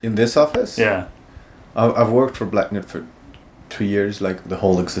In this office? Yeah. I've worked for Blacknet for 2 years, like the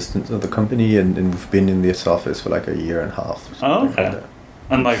whole existence of the company, and we've been in this office for like a year and a half. Oh, okay. Like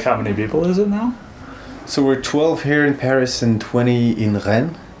and like how many people is it now? So we're 12 here in Paris and 20 in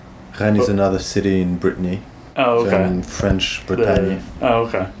Rennes. Rennes is another city in Brittany. Oh, okay. So in French Bretagne. Oh,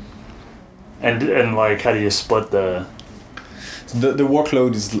 okay. And like, how do you split the... The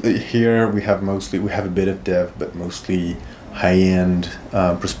workload is here. We have a bit of dev, but mostly high-end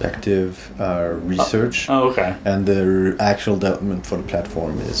perspective research. Oh, okay. And the actual development for the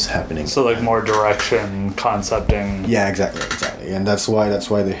platform is happening. So like more direction, concepting. Yeah, exactly. And that's why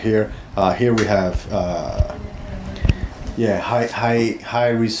they're here. Here we have high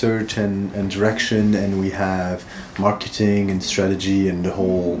research and direction, and we have marketing and strategy and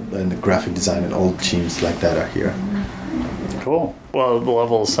the graphic design, and all teams like that are here. Cool. Well, the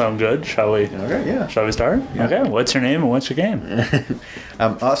levels sound good. Shall we? Okay, yeah. Shall we start? Yeah. Okay. What's your name and what's your game?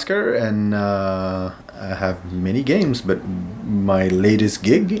 I'm Oscar, and I have many games, but my latest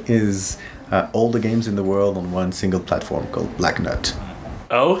gig is all the games in the world on one single platform called Blacknet.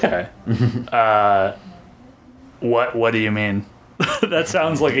 Oh, okay. What do you mean? That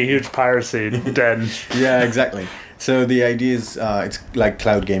sounds like a huge piracy den. Yeah, exactly. So the idea is it's like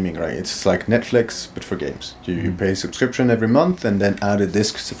cloud gaming, right? It's like Netflix, but for games. You pay a subscription every month, and then out of this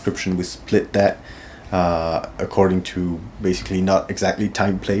subscription, we split that according to basically not exactly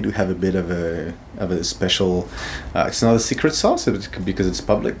time played. We have a bit of a special... it's not a secret sauce because it's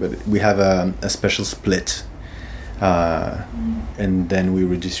public, but we have a special split. And then we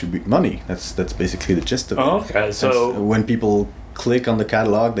redistribute money. That's basically the gist of it. Oh, okay. So when people click on the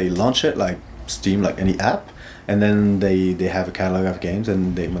catalog, they launch it like Steam, like any app, and then they have a catalog of games,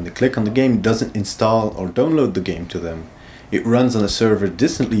 and when they click on the game, it doesn't install or download the game to them. It runs on a server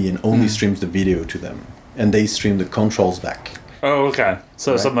distantly and only streams the video to them, and they stream the controls back. Oh, okay.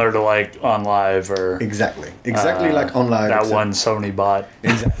 So right? Similar to like On Live or exactly like On Live. That one Sony bought.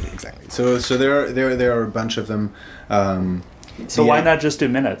 Exactly. So there are a bunch of them. So why not just do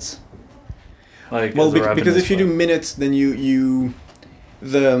minutes? Like, well, because if you do minutes, then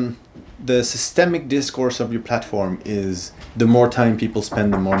the systemic discourse of your platform is the more time people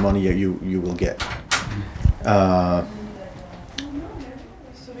spend, the more money you will get.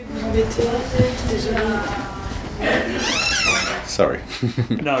 Sorry.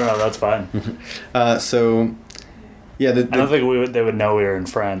 No, that's fine. So, yeah. I don't think they would know we were in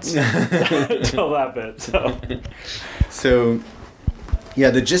France until that bit. So, yeah,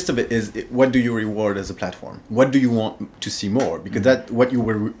 the gist of it is, what do you reward as a platform? What do you want to see more? Because what you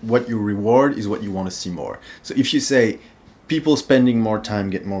reward is what you want to see more. So if you say people spending more time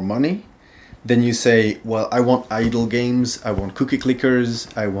get more money, then you say, well, I want idle games, I want cookie clickers,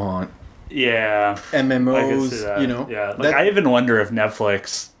 I want MMOs, you know. Yeah, like I even wonder if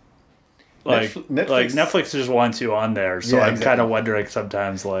Netflix. Netflix just wants you on there, so I'm kind of wondering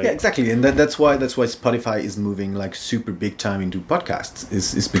sometimes. Like, yeah, exactly, and that's why Spotify is moving like super big time into podcasts.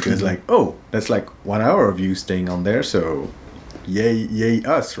 Is because like, oh, that's like 1 hour of you staying on there, so yay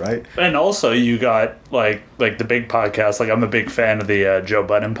us, right? And also you got like the big podcasts. Like I'm a big fan of the Joe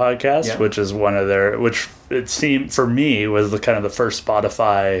Budden podcast, which is one of which it seemed for me was the kind of the first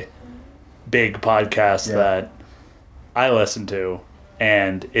Spotify big podcast that I listened to.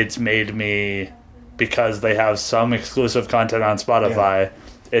 And it's made me, because they have some exclusive content on Spotify,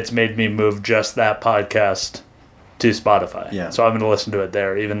 it's made me move just that podcast to Spotify. Yeah. So I'm going to listen to it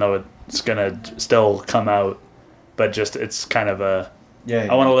there, even though it's going to still come out. But just, it's kind of I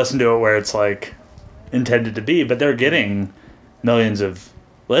want to listen to it where it's like intended to be. But they're getting millions of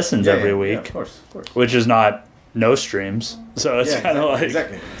listens every week. Yeah, of course. Which is not no streams. So it's kind of like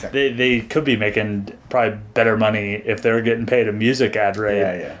exactly. They could be making probably better money if they're getting paid a music ad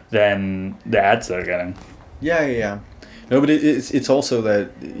rate than the ads they're getting. Yeah. No, but it's also that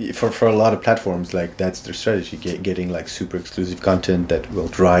for a lot of platforms, like that's their strategy, getting like super exclusive content that will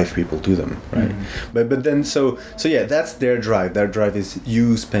drive people to them, right? Mm-hmm. But then so that's their drive. Their drive is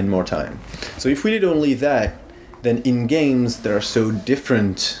you spend more time. So if we did only that, then in games that are so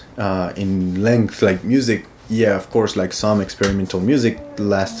different in length, like music. Yeah, of course, like some experimental music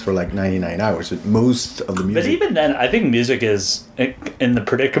lasts for like 99 hours, but most of the music... But even then, I think music is in the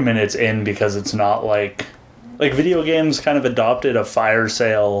predicament it's in because it's not like video games kind of adopted a fire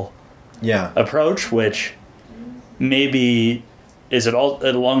sale approach, which maybe is it all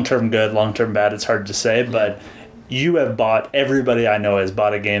long-term good, long-term bad, it's hard to say, but everybody I know has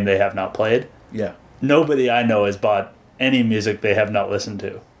bought a game they have not played. Yeah. Nobody I know has bought any music they have not listened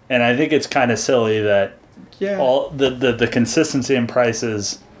to. And I think it's kind of silly that all the consistency in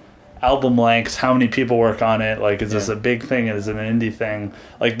prices album lengths, how many people work on it, like is this Yeah. a big thing, is it an indie thing,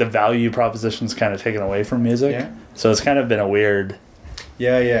 like the value proposition's kind of taken away from music. Yeah. So it's kind of been a weird,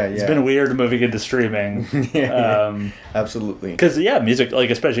 It's been weird moving into streaming. Absolutely. Because music,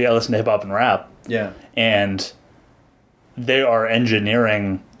 like especially I listen to hip hop and rap, Yeah. and they are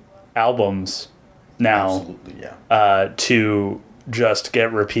engineering albums now Absolutely, yeah. to just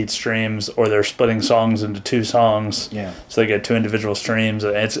get repeat streams, or they're splitting songs into 2 songs. Yeah. So they get 2 individual streams.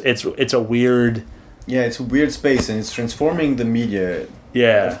 It's a weird. Yeah, it's a weird space, and it's transforming the media.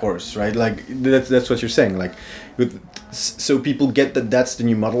 Yeah. Of course, right? Like that's what you're saying. Like, so people get that that's the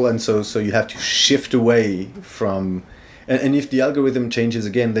new model, and so you have to shift away from. And if the algorithm changes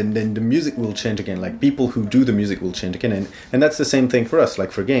again, then the music will change again. Like people who do the music will change again, and that's the same thing for us.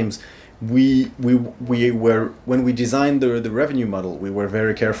 Like for games, we were, when we designed the revenue model, we were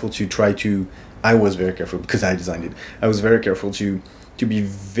very careful to try to. I was very careful because I designed it. I was very careful to be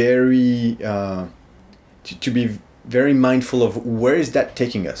very to be very mindful of where is that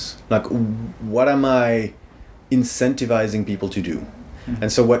taking us. Like what am I incentivizing people to do? Mm-hmm.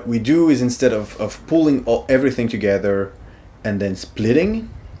 And so what we do is, instead of pulling everything together and then splitting,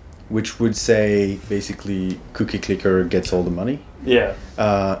 which would say basically cookie clicker gets all the money. Yeah.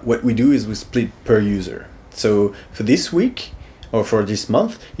 What we do is we split per user. So for this week or for this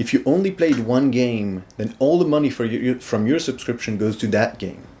month, if you only played one game, then all the money from your subscription goes to that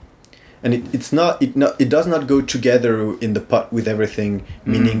game. And it does not go together in the pot with everything,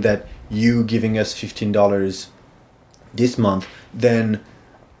 meaning that you giving us $15 this month, then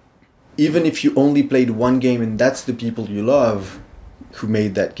even if you only played one game and that's the people you love who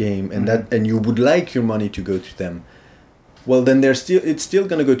made that game, and you would like your money to go to them, well then it's still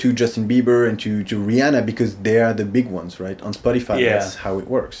going to go to Justin Bieber and to Rihanna, because they are the big ones, right? On Spotify, that's how it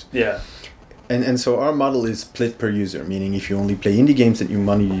works. Yeah. And so our model is split per user, meaning if you only play indie games, then your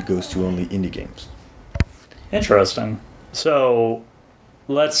money goes to only indie games. Interesting. So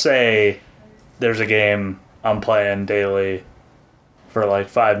let's say there's a game I'm playing daily for like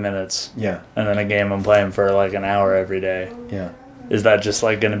 5 minutes. Yeah. And then a game I'm playing for like an hour every day. Yeah. Is that just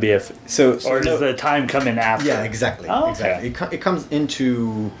like going to be or does the time come in after? Yeah, exactly. Oh, okay. Exactly. It comes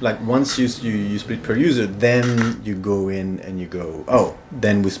into, like, once you split per user, then you go in and you go,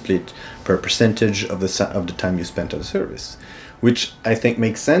 then we split per percentage of the time you spent on the service, which I think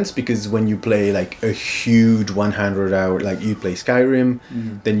makes sense, because when you play like a huge 100-hour, like you play Skyrim,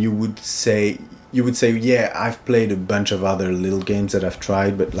 then you would say, yeah, I've played a bunch of other little games that I've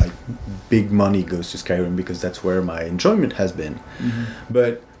tried, but like big money goes to Skyrim because that's where my enjoyment has been. Mm-hmm.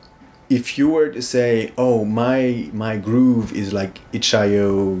 But if you were to say, my groove is like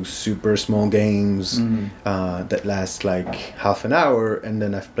itch.io, super small games that last like half an hour, and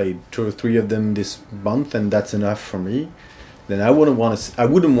then I've played 2 or 3 of them this month, and that's enough for me, then I wouldn't want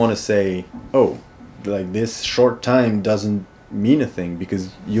to say, like this short time doesn't mean a thing,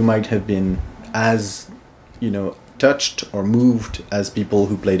 because you might have been as, touched or moved as people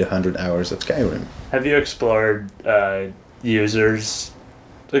who played 100 hours of Skyrim. Have you explored users?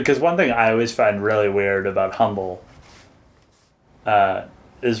 Because one thing I always find really weird about Humble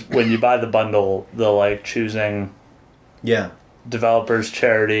is when you buy the bundle, the like choosing developers,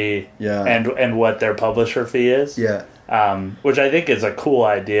 charity, and what their publisher fee is. Yeah. Which I think is a cool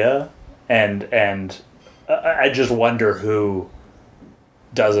idea, and I just wonder who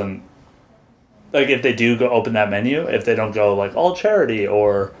doesn't. Like, if they do go open that menu, if they don't go, like, all charity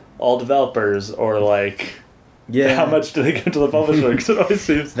or all developers or, like, how much do they give to the publisher? Because it always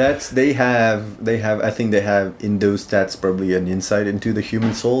seems... They have in those stats probably an insight into the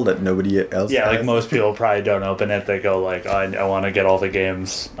human soul that nobody else has. Like, most people probably don't open it. They go, like, I want to get all the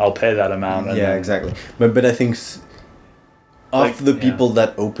games. I'll pay that amount. And then, exactly. But I think of the people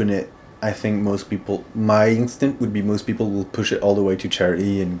that open it, I think my instinct would be most people will push it all the way to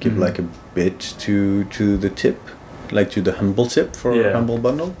charity and give like a bit to the tip, like to the Humble tip for a Humble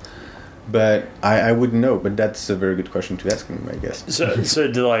bundle. But I wouldn't know. But that's a very good question to ask him, I guess.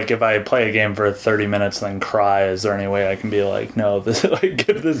 So do, like, if I play a game for 30 minutes and then cry, is there any way I can be like, no,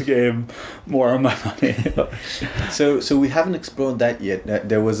 give this game more of my money? So we haven't explored that yet.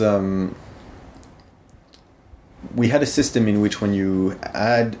 There was we had a system in which when you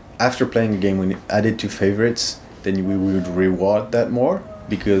after playing a game, when you add it to favorites, then we would reward that more,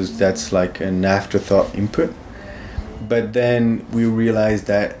 because that's like an afterthought input. But then we realized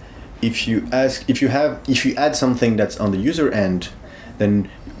that if you add something that's on the user end, then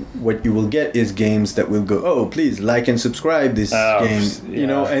what you will get is games that will go, oh, please like and subscribe this game, you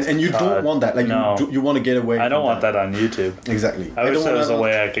know, and you don't want that. Like you want to get away. I don't want that on YouTube. Exactly. I wish there was a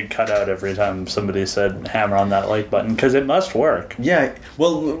way I could cut out every time somebody said hammer on that like button, because it must work. Yeah.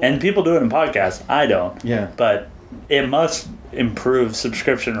 Well, and people do it in podcasts. I don't. Yeah. But it must improve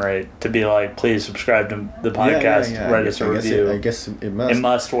subscription rate to be like, please subscribe to the podcast, write us a review. I guess it must. It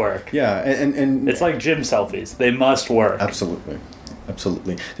must work. Yeah, and it's like gym selfies. They must work. Absolutely.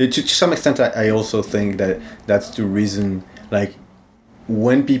 To some extent, I also think that that's the reason, like,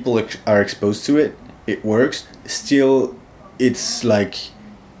 when people are exposed to it, it works. Still, it's like,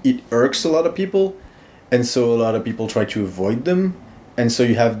 it irks a lot of people, and so a lot of people try to avoid them. And so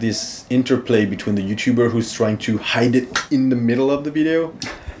you have this interplay between the YouTuber who's trying to hide it in the middle of the video.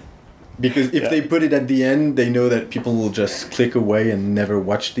 Because if they put it at the end, they know that people will just click away and never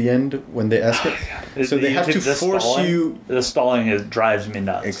watch the end when they ask it. So they have to force you... The stalling drives me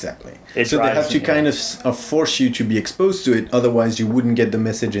nuts. Exactly. So they have to kind of force you to be exposed to it. Otherwise, you wouldn't get the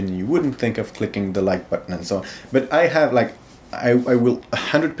message and you wouldn't think of clicking the like button and so on. But I have, like... I will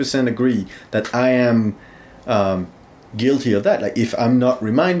 100% agree that I am... guilty of that. Like, if I'm not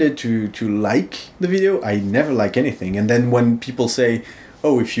reminded to like the video, I never like anything. And then when people say,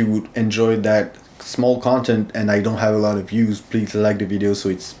 oh, if you would enjoy that small content and I don't have a lot of views, please like the video so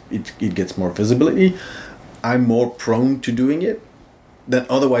it gets more visibility, I'm more prone to doing it than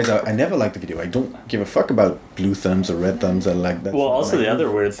otherwise. I never like the video. I don't give a fuck about blue thumbs or red thumbs. I like that. Well, also the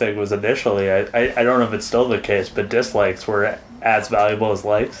other weird thing was initially, I don't know if it's still the case, but dislikes were as valuable as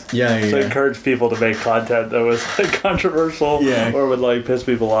likes. Yeah. So encourage people to make content that was like controversial or would like piss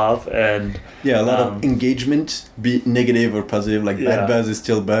people off, and a lot of engagement, be it negative or positive. Like bad buzz is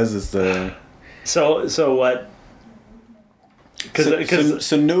still buzz. Is the so what?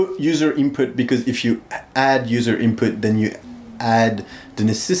 So no user input, because if you add user input, then you add the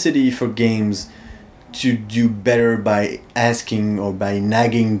necessity for games to do better by asking or by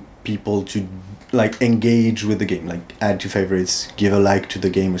nagging people to like engage with the game, like add to favorites, give a like to the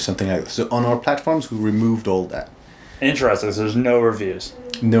game or something like that. So on our platforms, we removed all that. Interesting. So there's no reviews.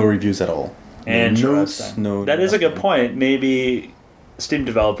 No reviews at all. Interesting. That is a good point. Maybe Steam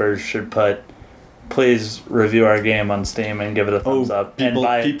developers should put, please review our game on Steam and give it a thumbs up.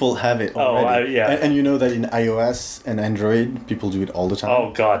 People have it already. And you know that in iOS and Android, people do it all the time.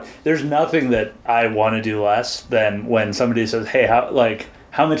 Oh, God. There's nothing that I want to do less than when somebody says, hey,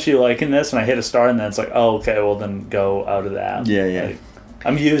 how much are you liking this? And I hit a star, and then it's like, oh, okay, well, then go out of the app. Yeah. Like,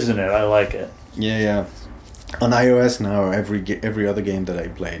 I'm using it. I like it. Yeah. On iOS now, every other game that I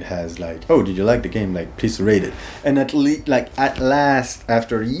played has like, oh, did you like the game? Like, please rate it. And at last,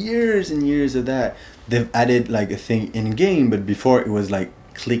 after years and years of that, they've added like a thing in game. But before it was like,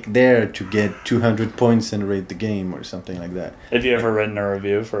 click there to get 200 points and rate the game or something like that. Have you ever written a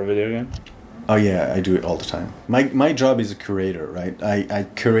review for a video game? Oh yeah, I do it all the time. My job is a curator, right? I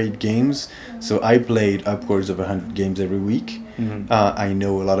curate games, so I played upwards of 100 games every week. Mm-hmm. I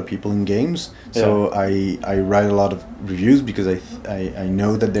know a lot of people in games, so I write a lot of reviews because I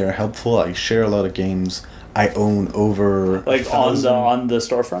know that they're helpful. I share a lot of games I own over like on the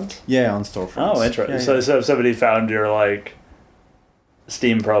storefront. Yeah, on storefronts. Oh, interesting. So if somebody found your like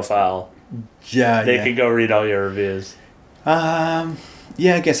Steam profile, they could go read all your reviews.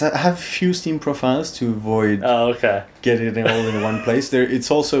 Yeah, I guess I have a few Steam profiles to avoid getting it all in one place.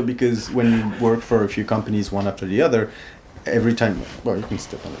 It's also because when you work for a few companies, one after the other, every time... Well, you can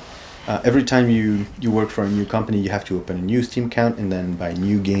step on it. Every time you work for a new company, you have to open a new Steam account and then buy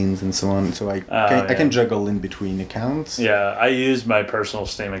new games and so on. So I can juggle in between accounts. Yeah, I use my personal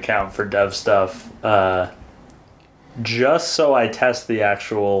Steam account for dev stuff just so I test the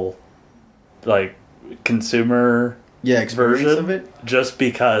actual like consumer... experience of it. Just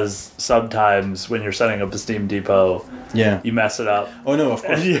because sometimes when you're setting up a Steam Depot, you mess it up. Oh no, of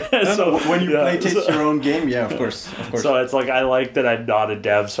course. When you play your own game, of course. So it's like I like that I'm not a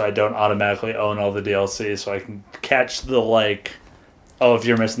dev, so I don't automatically own all the DLC, so I can catch the like, oh, if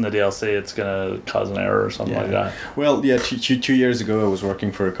you're missing the DLC, it's gonna cause an error or something like that. Well, 2 years ago, I was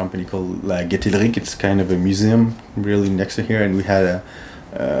working for a company called Getilrik. It's kind of a museum really next to here, and we had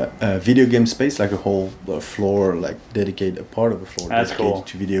a video game space, like a whole floor, like a part of a floor dedicated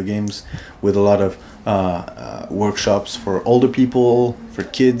to video games, with a lot of workshops for older people, for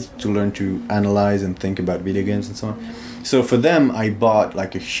kids to learn to analyze and think about video games and so on. So for them, I bought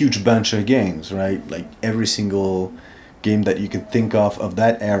like a huge bunch of games, right? Like every single game that you could think of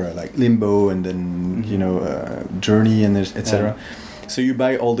that era, like Limbo and then Journey and etc. So you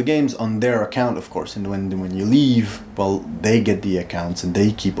buy all the games on their account, of course, and when you leave, well, they get the accounts and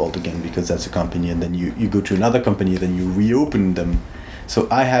they keep all the games because that's a company, and then you go to another company, then you reopen them. So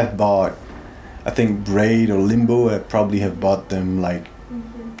I have bought, I think Braid or Limbo, I probably have bought them like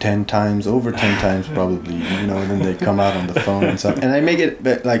 10 times, over 10 times probably, you know, and then they come out on the phone and stuff. And I make it,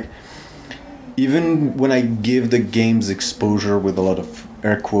 but like, even when I give the games exposure, with a lot of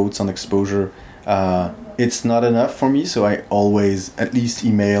air quotes on exposure, it's not enough for me, so I always at least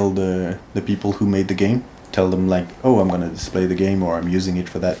email the people who made the game, tell them like, oh, I'm going to display the game, or I'm using it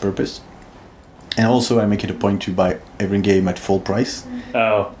for that purpose. And also I make it a point to buy every game at full price.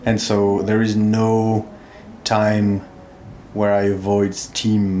 Oh. And so there is no time where I avoid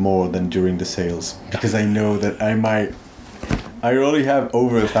Steam more than during the sales, because I know that I already have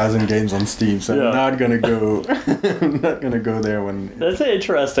over 1,000 games on Steam, so I'm not gonna go. I'm not gonna go there when. That's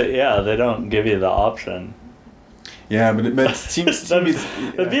interesting. Yeah, they don't give you the option. Yeah, but Steam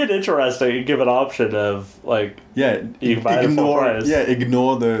that'd be an interesting. Give an option of like. Yeah, you can buy it at full price. Yeah,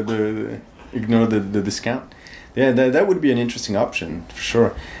 ignore the discount. Yeah, that would be an interesting option for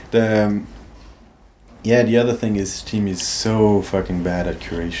sure. The other thing is Steam is so fucking bad at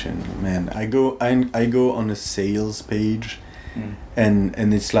curation. Man, I go on a sales page,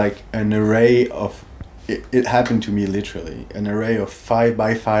 and it's like an array of. It happened to me literally, an array of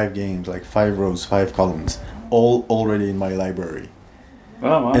 5x5 games, like 5 rows, 5 columns, all already in my library. Oh,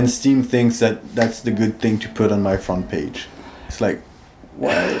 wow. And Steam thinks that that's the good thing to put on my front page. It's like,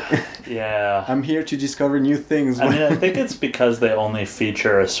 why? Yeah. I'm here to discover new things. I mean, I think it's because they only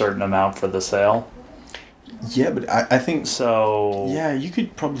feature a certain amount for the sale. Yeah, but I think so. Yeah, you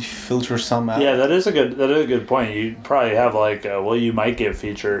could probably filter some out. Yeah, that is a good point. You probably have like you might get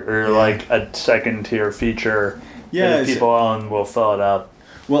featured or like a second tier feature. Yeah, that if people own will fill it up.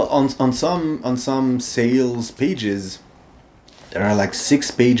 Well, on some sales pages, there are like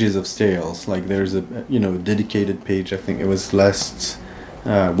 6 pages of sales. Like there's a dedicated page. I think it was last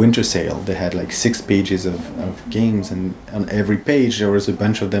winter sale. They had like 6 pages of games, and on every page there was a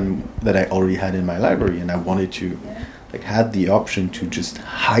bunch of them that I already had in my library, and I wanted to had the option to just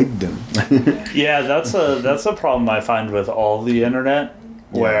hide them. Yeah, that's a problem I find with all the internet,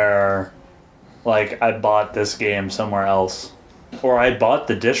 where like I bought this game somewhere else, or I bought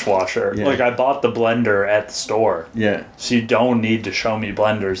the dishwasher. Yeah. Like I bought the blender at the store. Yeah. So you don't need to show me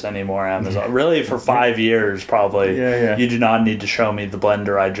blenders anymore, Amazon. Really, for 5 years probably. Yeah. You do not need to show me the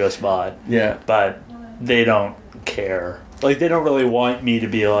blender I just bought. Yeah. But they don't care. Like they don't really want me to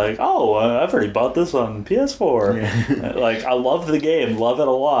be like, oh, I've already bought this on PS4. Yeah. Like I love the game, love it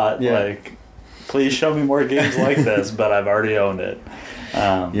a lot. Yeah. Like, please show me more games like this. But I've already owned it.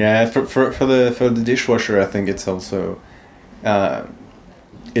 For the dishwasher, I think it's also.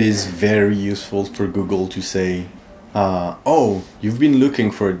 It is very useful for Google to say, oh, you've been looking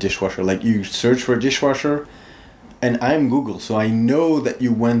for a dishwasher. Like you search for a dishwasher, and I'm Google, so I know that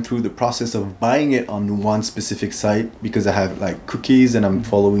you went through the process of buying it on one specific site because I have like cookies and I'm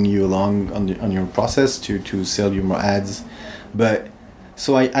following you along on your process to sell you more ads. But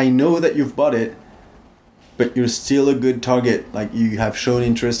so I know that you've bought it, but you're still a good target. Like you have shown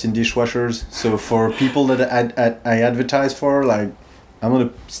interest in dishwashers. So for people that I advertise for, like I'm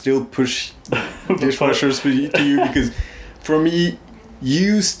gonna still push dishwashers to you, because for me,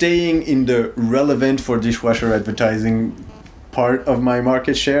 you staying in the relevant for dishwasher advertising part of my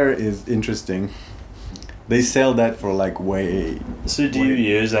market share is interesting. They sell that for like way. So do you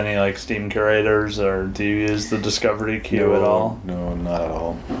use any like Steam curators, or do you use the discovery queue at all? No, not at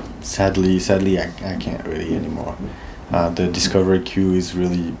all. Sadly, I can't really anymore. The discovery queue is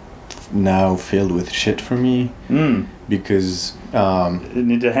really now filled with shit for me, because you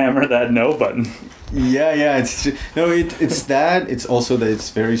need to hammer that no button. Yeah. It's that. It's also that it's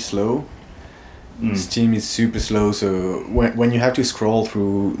very slow. Steam is super slow, so when you have to scroll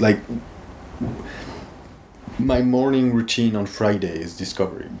through, like, my morning routine on Friday is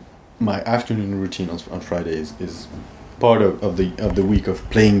discovery. My afternoon routine on Fridays is part of the week of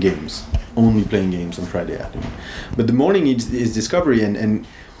playing games. Only playing games on Friday afternoon. But the morning is discovery, and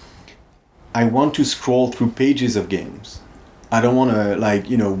I want to scroll through pages of games. I don't want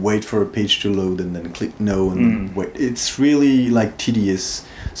to wait for a page to load and then click no and then wait. It's really like tedious.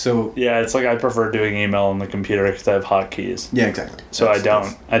 So yeah, it's like I prefer doing email on the computer because I have hotkeys. Yeah, exactly. So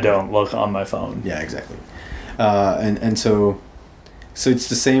I don't look on my phone. Yeah, exactly. And so it's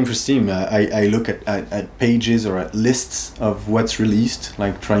the same for Steam. I look at pages or at lists of what's released,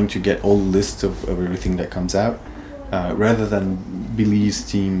 like trying to get all lists of everything that comes out, rather than believe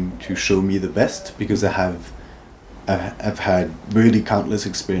Steam to show me the best, because I've had really countless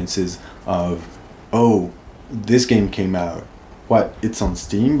experiences of, oh, this game came out. What? It's on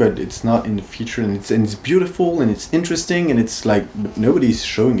Steam, but it's not in the feature, and it's beautiful and it's interesting, and it's like, but nobody's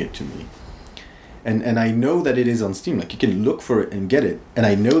showing it to me. and I know that it is on Steam. Like you can look for it and get it, and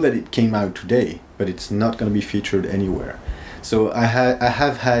I know that it came out today, but it's not going to be featured anywhere. So I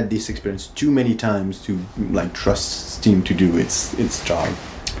have had this experience too many times to like trust Steam to do its job.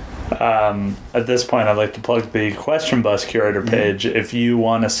 At this point, I'd like to plug the Question Bus curator page. If you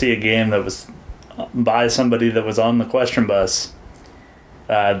want to see a game that was by somebody that was on the Question Bus,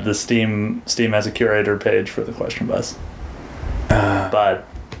 the Steam has a curator page for the Question Bus. But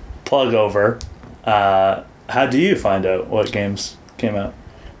plug over. How do you find out what games came out?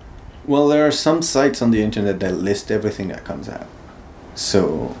 Well, there are some sites on the internet that list everything that comes out.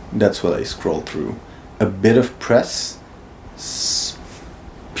 So that's what I scroll through. A bit of press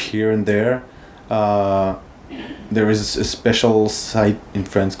here and there. There is a special site in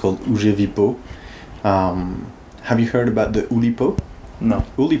France called Oulipo. Have you heard about the Oulipo? No.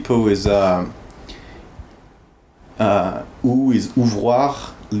 Oulipo is ou is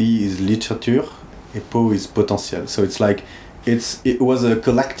ouvroir, li is literature, et po is potentiel. So it's like it was a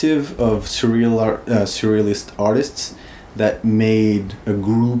collective of surrealist artists that made a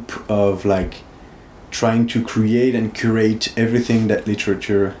group of like trying to create and curate everything that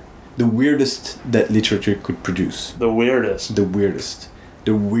literature, the weirdest that literature could produce. The weirdest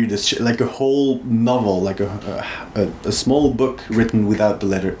shit, like a whole novel, like a small book written without the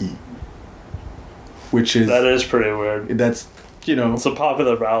letter E. That is pretty weird. That's, you know, it's a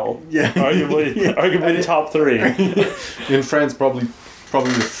popular vowel. Yeah, arguably top 3 in France. Probably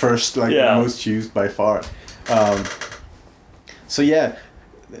the first, like most used by far. So yeah,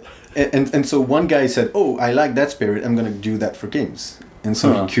 and so one guy said, "Oh, I like that spirit. I'm gonna do that for games." And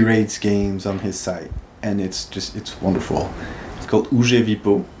so he curates games on his site, and it's wonderful. It's called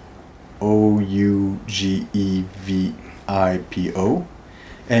Ougevipo, Ougevipo,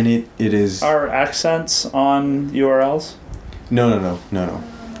 and it is. Are accents on URLs? No.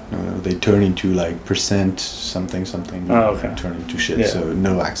 They turn into like percent something. Oh, okay. Turn into shit. Yeah. So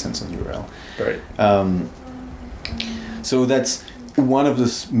no accents on URL. Right. So that's one of the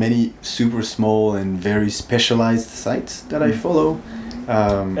many super small and very specialized sites that I follow.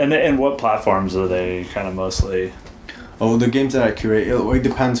 And what platforms are they kind of mostly? Oh, the games that I curate, it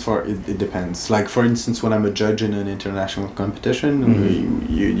depends. It depends. Like for instance, when I'm a judge in an international competition,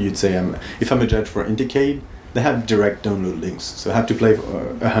 you'd say if I'm a judge for Indicade, they have direct download links. So I have to play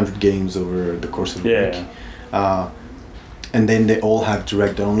 100 games over the course of a week. And then they all have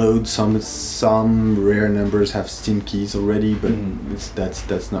direct downloads. Some rare numbers have Steam keys already, but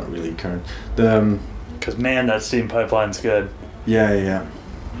that's not really current. Because man, that Steam pipeline's good. Yeah.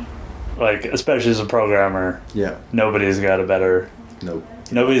 Like especially as a programmer. Yeah. Nobody's got a better. Nope.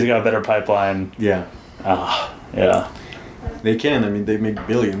 Nobody's got a better pipeline. Yeah. Yeah. They can. I mean, they make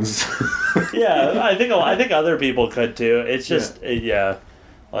billions. Yeah, I think other people could too. It's just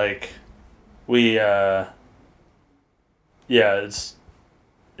like we.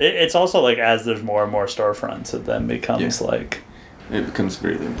 It's also like as there's more and more storefronts, it then becomes like... It becomes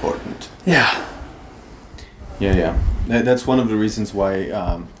really important. Yeah. Yeah. That's one of the reasons why,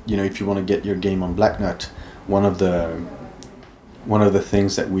 if you want to get your game on Blacknut, one of the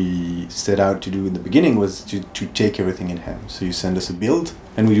things that we set out to do in the beginning was to take everything in hand. So you send us a build,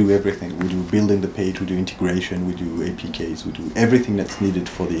 and we do everything. We do building the page, we do integration, we do APKs, we do everything that's needed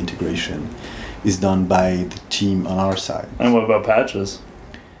for the integration is done by the team on our side. And what about patches?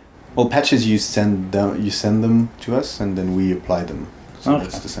 Well, patches you send them to us, and then we apply them. So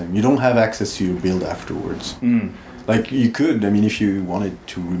that's the same. You don't have access to your build afterwards. Like you could, I mean, if you wanted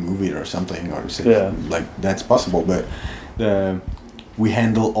to remove it or something, or say like that's possible, but we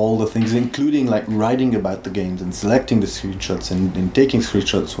handle all the things, including like writing about the games and selecting the screenshots and taking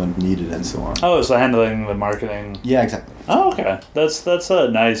screenshots when needed and so on. Oh, so handling the marketing. Yeah, exactly. Oh, okay. That's a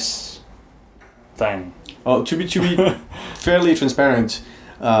nice thing. Oh, to be fairly transparent,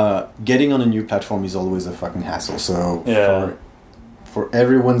 getting on a new platform is always a fucking hassle. So for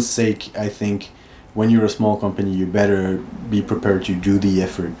everyone's sake, I think when you're a small company, you better be prepared to do the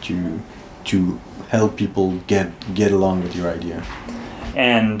effort to help people get along with your idea.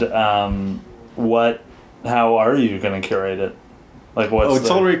 And how are you going to curate it? Like it's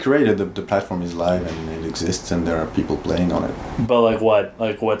already curated. The platform is live and it exists, and there are people playing on it. But like what?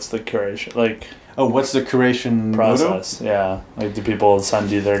 Like what's the curation? Like what's the curation process? modo? Yeah, like do people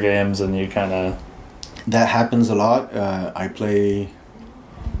send you their games and you kind of? That happens a lot. I play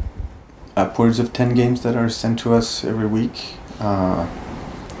upwards of 10 games that are sent to us every week.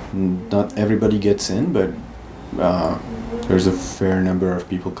 Not everybody gets in, but there's a fair number of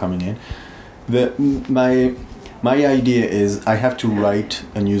people coming in. My idea is I have to write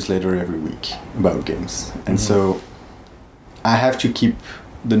a newsletter every week about games, and so I have to keep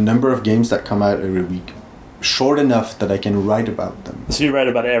the number of games that come out every week short enough that I can write about them. So you write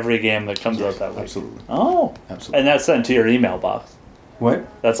about every game that comes out that week? Absolutely. Oh. Absolutely. And that's sent to your email box? What?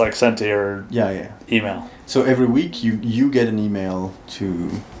 That's like sent to your email. So every week you get an email to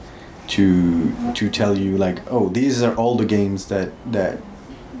tell you like, oh, these are all the games that got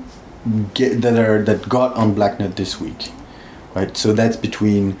on Blacknet this week, right? So that's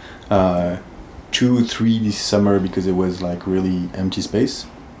between 2-3 this summer because it was like really empty space,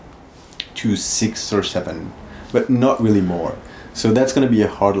 to 6 or 7, but not really more. So that's going to be a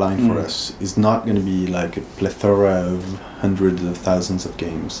hard line for us. It's not going to be like a plethora of hundreds of thousands of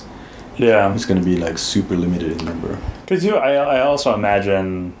games. Yeah, it's going to be like super limited in number. Because I also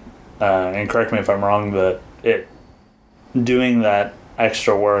imagine, and correct me if I'm wrong, that doing that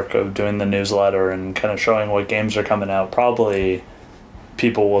extra work of doing the newsletter and kind of showing what games are coming out, probably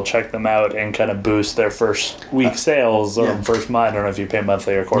people will check them out and kind of boost their first week sales or first month. I don't know if you pay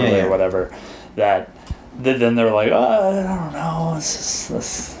monthly or quarterly or whatever. Then they're like, oh, I don't know,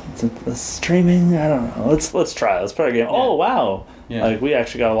 this streaming, I don't know. Let's try it. Let's play a game. Yeah. Oh wow, like we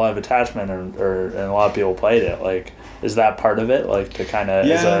actually got a lot of attachment, and a lot of people played it. Like, is that part of it? Like to kind of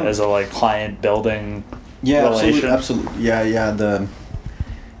as a like client building relation? Absolutely. Yeah.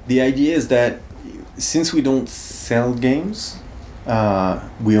 The idea is that since we don't sell games,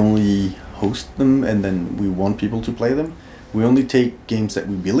 we only host them, and then we want people to play them. We only take games that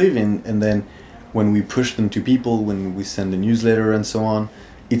we believe in, and then when we push them to people, when we send a newsletter and so on,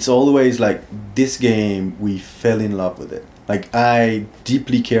 it's always like, this game, we fell in love with it. Like, I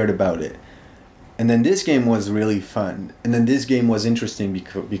deeply cared about it. And then this game was really fun. And then this game was interesting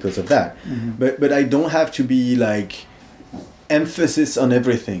because of that. Mm-hmm. But I don't have to be like emphasis on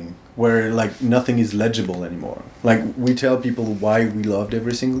everything where like nothing is legible anymore. Like, we tell people why we loved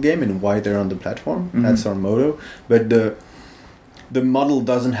every single game and why they're on the platform. Mm-hmm. That's our motto. But the model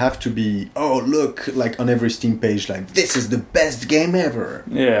doesn't have to be, oh, look, like on every Steam page, like, this is the best game ever.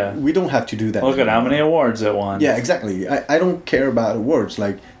 Yeah. We don't have to do that. Look at how many awards it won. Yeah, exactly. I don't care about awards.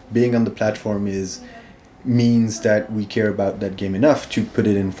 Like, being on the platform means that we care about that game enough to put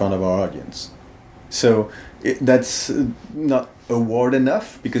it in front of our audience. So that's not award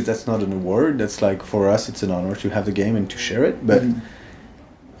enough, because that's not an award. That's like, for us, it's an honor to have the game and to share it. But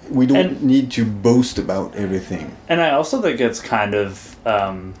we don't need to boast about everything. And I also think it's kind of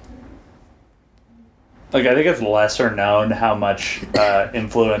like, I think it's lesser known how much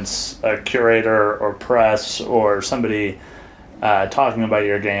influence a curator or press or somebody talking about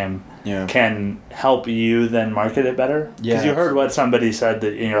your game can help you then market it better. Because you heard what somebody said,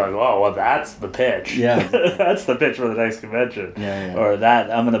 and you're like, oh, well, that's the pitch. Yeah. That's the pitch for the next convention. Yeah. Or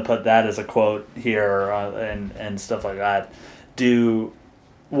that, I'm going to put that as a quote here and stuff like that.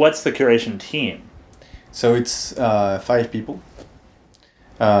 What's the curation team? So it's 5 people.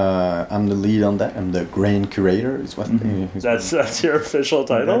 I'm the lead on that. I'm the grand curator. Is what that's your official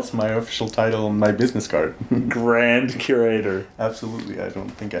title? That's my official title on my business card. Grand curator. Absolutely. I don't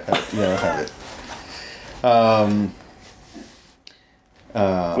think I have it. Yeah, I have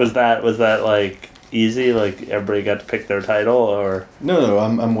it. Was that like easy? Like everybody got to pick their title, or? No.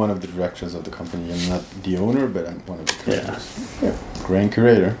 I'm one of the directors of the company. I'm not the owner, but I'm one of the curators. Yeah. Grand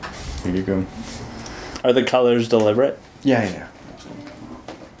curator. Here you go. Are the colors deliberate? Yeah.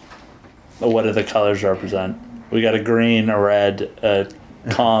 What do the colors represent? We got a green, a red, a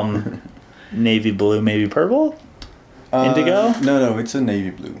calm navy blue, maybe purple? Indigo? No, it's a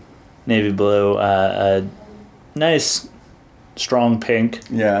navy blue. Navy blue, a nice, strong pink.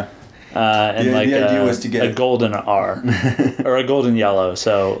 Yeah. And the idea was to get a golden R. Or a golden yellow,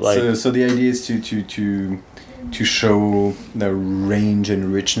 so like... So the idea is to show the range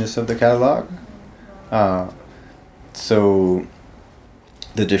and richness of the catalog. So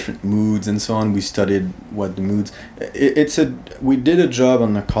the different moods and so on, we studied what the moods... We did a job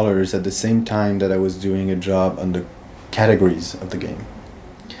on the colors at the same time that I was doing a job on the categories of the game.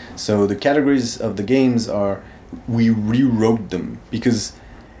 So the categories of the games we rewrote them, because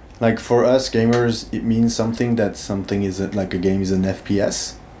like for us gamers, it means something that something is like a game is an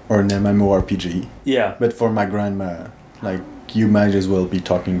FPS or an MMORPG. Yeah. But for my grandma, like, you might as well be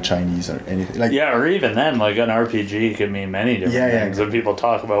talking Chinese or anything. Like, yeah, or even then, like an RPG could mean many different things. Exactly. And people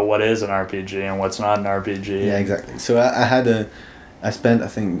talk about what is an RPG and what's not an RPG. Yeah, exactly. So I spent, I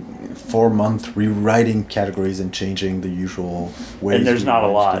think, 4 months rewriting categories and changing the usual ways. And there's not a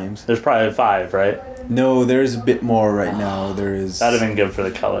lot. Games. There's probably 5, right? No, there's a bit more right now. There is. That'd have been good for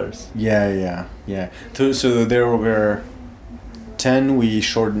the colors. Yeah. So there were 10. We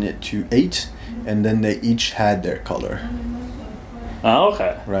shortened it to 8, and then they each had their color. Oh,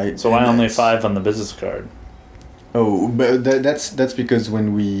 okay. Right. So why only 5 on the business card? Oh, but that's because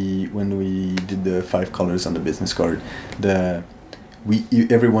when we did the 5 colors on the business card,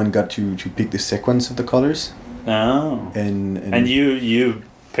 everyone got to pick the sequence of the colors. Oh. And you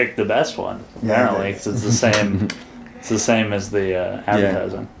picked the best one apparently, because it's the same. It's the same as the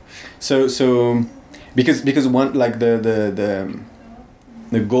advertising. Yeah. So because one like the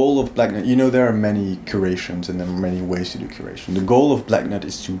goal of Black Nut, there are many curations and there are many ways to do curation. The goal of Black Nut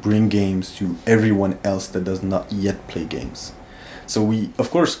is to bring games to everyone else that does not yet play games. So we,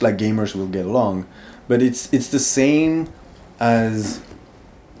 of course, like gamers will get along, but it's the same as,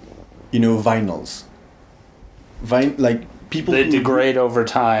 vinyls. Like people they degrade over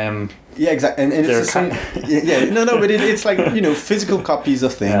time. Yeah, exactly, and it's the same. But it's like physical copies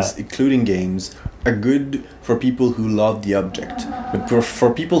of things, including games, are good for people who love the object. But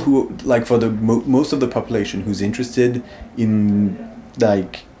for people who like, for the most of the population who's interested in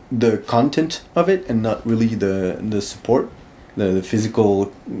like the content of it and not really the support, the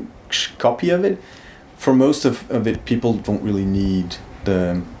physical copy of it. For most of it, people don't really need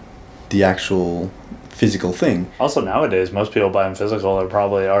the actual physical thing. Also, nowadays, most people buying physical are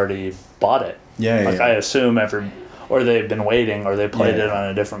probably already bought it. Yeah, like, yeah. I assume or they've been waiting, or they played it on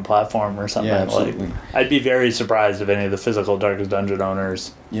a different platform or something. Yeah, absolutely. Like, I'd be very surprised if any of the physical Darkest Dungeon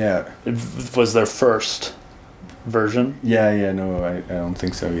owners it was their first version. No, I don't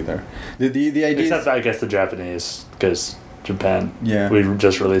think so either. The idea except I guess the Japanese, because Japan. Yeah. We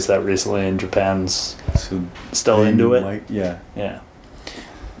just released that recently, and Japan's still into it. Yeah.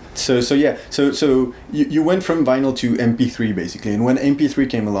 So you went from vinyl to MP3 basically, and when MP3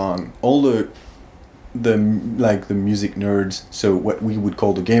 came along, all the music nerds, so what we would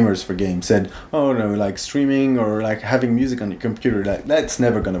call the gamers for games, said, "Oh no, like streaming or like having music on your computer, that's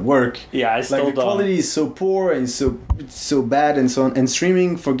never gonna work." Yeah, I still don't. The quality is so poor and it's so bad and so on. And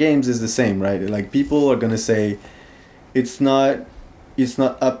streaming for games is the same, right? Like people are gonna say, it's not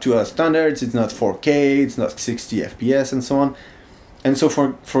up to our standards. It's not 4K. It's not 60 FPS and so on. And so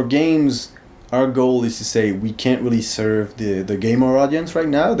for games, our goal is to say we can't really serve the gamer audience right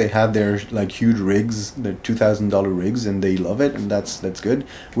now. They have their like huge rigs, their $2,000 rigs, and they love it, and that's good.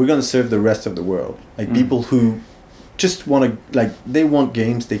 We're gonna serve the rest of the world, like people who just want to, like, they want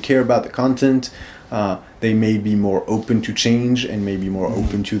games. They care about the content. They may be more open to change and maybe more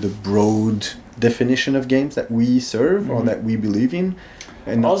open to the broad definition of games that we serve or that we believe in.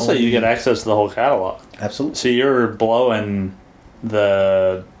 And also, you get access to the whole catalog. Absolutely. So you're blowing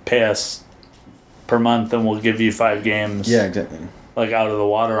the pay us per month and we'll give you 5 games. Yeah, exactly. Like out of the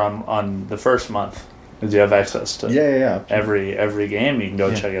water on the first month, because you have access to every game. You can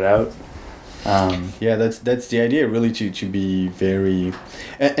go check it out. That's the idea, really, to be very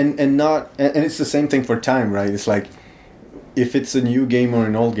and it's the same thing for time, right? It's like, if it's a new game or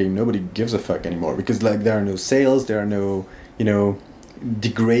an old game, nobody gives a fuck anymore, because like there are no sales, there are no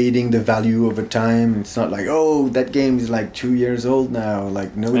degrading the value over time. It's not like, oh, that game is like 2 years old now,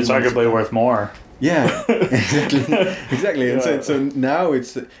 like nobody. It's arguably worth more. Yeah, exactly. And so now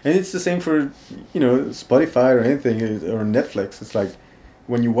it's the same for Spotify or anything, or Netflix. It's like,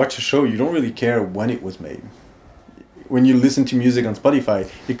 when you watch a show, you don't really care when it was made. When you listen to music on Spotify,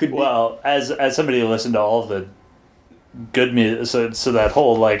 it could be... Well, as somebody who listened to all of the good music, so that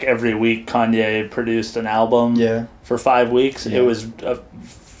whole, like, every week Kanye produced an album for 5 weeks, it was...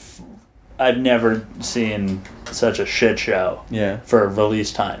 I've never seen such a shit show for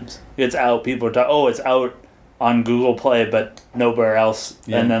release times. It's out, people are talking, it's out on Google Play, but nowhere else.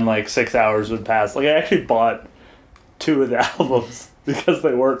 And then, like, 6 hours would pass. Like, I actually bought 2 of the albums because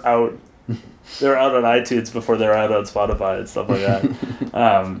they weren't out. They were out on iTunes before they were out on Spotify and stuff like that.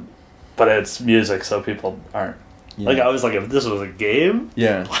 But it's music, so people aren't. Like, I was like, if this was a game,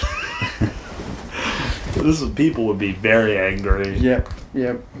 people would be very angry. Yep.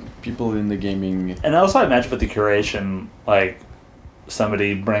 People in the gaming. And also, I imagine with the curation, like,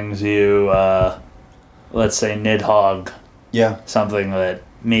 somebody brings you, let's say, Nidhogg. Yeah. Something that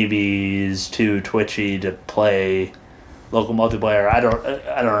maybe is too twitchy to play local multiplayer. I don't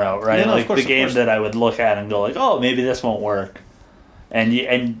know, right? Yeah, no, like, course, the game that I would look at and go like, oh, maybe this won't work. And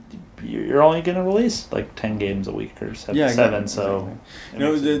you're only going to release like 10 games a week or 7, exactly. So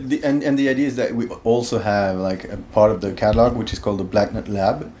and the idea is that we also have like a part of the catalog which is called the Black Nut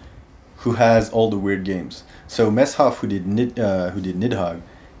Lab, who has all the weird games. So Messhoff, who did Nidhogg,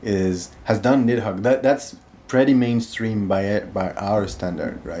 has done Nidhogg. That's pretty mainstream by our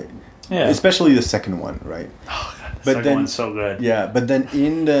standard, right? Yeah. Especially the second one, right? Oh god, the second one's so good. Yeah, but then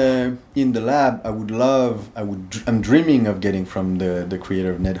in the lab, I'm dreaming of getting from the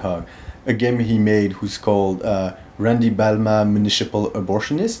creator of Nidhogg a game he made who's called Randy Balma Municipal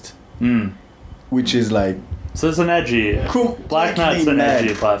Abortionist. which is like so it's an edgy. Blacknut's an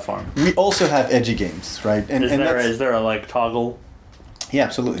edgy platform. We also have edgy games, right? And is there a like toggle? Yeah,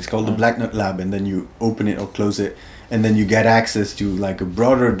 absolutely. It's called the Blacknut Lab, and then you open it or close it, and then you get access to like a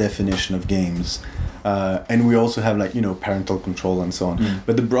broader definition of games. And we also have like, parental control and so on.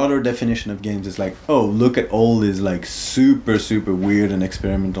 But the broader definition of games is like, oh, look at all these like super, super weird and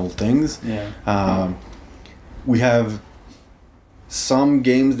experimental things. Yeah. We have some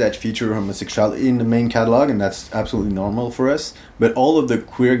games that feature homosexuality in the main catalog, and that's absolutely normal for us. But all of the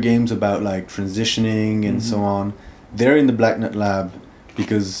queer games about like transitioning and so on, they're in the Blacknut Lab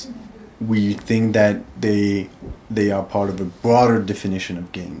because we think that they are part of a broader definition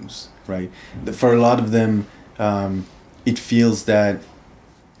of games, right? For a lot of them, it feels that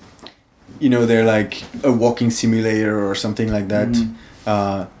they're like a walking simulator or something like that.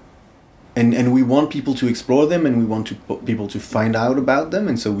 And we want people to explore them, and we want people to find out about them,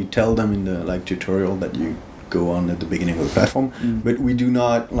 and so we tell them in the like tutorial that you go on at the beginning of the platform. But we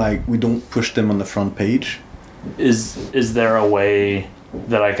don't push them on the front page. Is there a way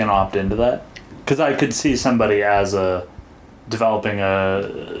that I can opt into that? Because I could see somebody as developing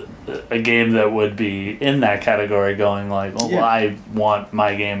a game that would be in that category going like, well, I want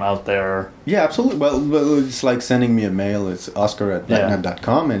my game out there. Yeah, absolutely. Well, it's like sending me a mail. It's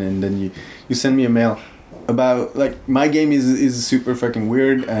oscar@blacknut.com, and then you send me a mail about like my game is super fucking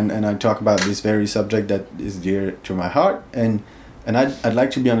weird, and I talk about this very subject that is dear to my heart, and I'd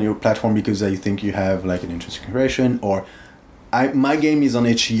like to be on your platform because I think you have like an interesting creation, or my game is on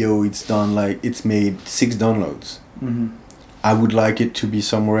HEO. It's done it's made 6 downloads. I would like it to be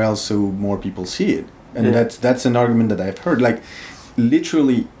somewhere else so more people see it, and that's an argument that I've heard. Like,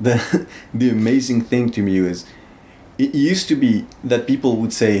 literally, the amazing thing to me is, it used to be that people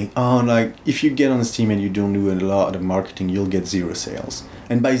would say, "Oh, like if you get on Steam and you don't do a lot of marketing, you'll get 0 sales."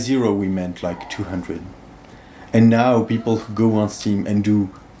 And by 0, we meant like 200. And now people who go on Steam and do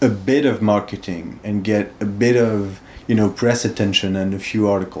a bit of marketing and get a bit of press attention and a few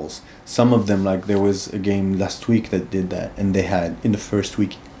articles. Some of them, like there was a game last week that did that, and they had in the first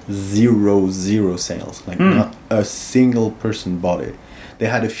week 0 sales. Like not a single person bought it. They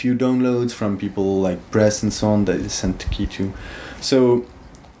had a few downloads from people like press and so on that they sent the key to. So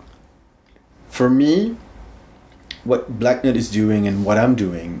for me, what Blacknut is doing and what I'm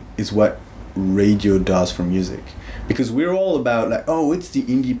doing is what radio does for music. Because we're all about like, oh, it's the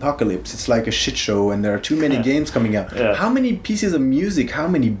indie apocalypse. It's like a shit show, and there are too many games coming out. Yeah. How many pieces of music? How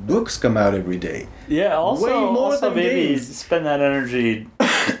many books come out every day? Yeah. Also, way more than maybe games. Spend that energy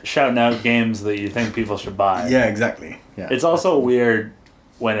shouting out games that you think people should buy. Yeah, exactly. Yeah. It's also weird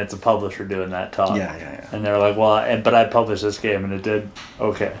when it's a publisher doing that talk. Yeah. And they're like, well, but I published this game and it did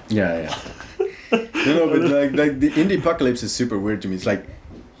okay. Yeah. No, but like the indie apocalypse is super weird to me. It's like,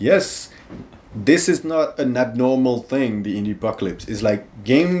 yes. This is not an abnormal thing, the indie apocalypse. It's like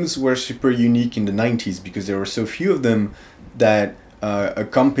games were super unique in the 90s because there were so few of them that a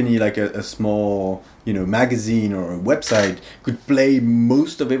company like a small magazine or a website could play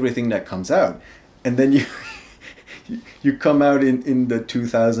most of everything that comes out. And then you come out in the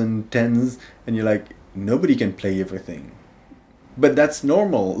 2010s and you're like, nobody can play everything. But that's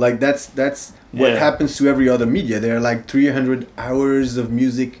normal. Like that's what happens to every other media. There are like 300 hours of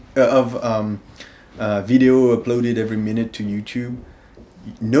music video uploaded every minute to YouTube.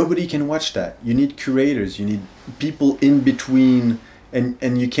 Nobody can watch that. You need curators. You need people in between,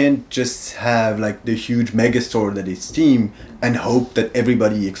 and you can't just have like the huge megastore that is Steam and hope that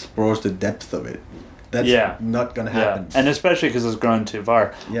everybody explores the depth of it. That's not gonna happen. And especially because it's grown too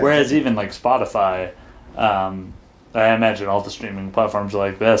far. Yeah, whereas even like Spotify. I imagine all the streaming platforms are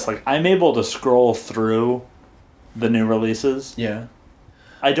like this. Like, I'm able to scroll through the new releases. Yeah.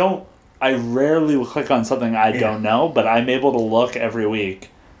 I rarely will click on something I don't know, but I'm able to look every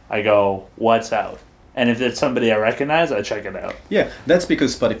week. I go, what's out? And if it's somebody I recognize, I check it out. Yeah, that's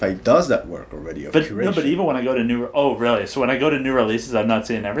because Spotify does that work already of curation. No, but even when I go to oh, really? So when I go to new releases, I'm not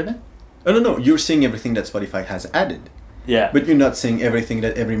seeing everything? Oh, no. You're seeing everything that Spotify has added. Yeah. But you're not seeing everything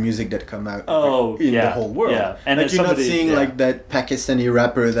every music that come out in the whole world. Yeah. And like you're not seeing like that Pakistani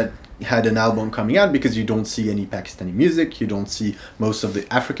rapper that had an album coming out because you don't see any Pakistani music. You don't see most of the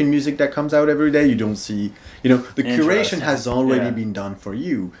African music that comes out every day. You don't see, the curation has already been done for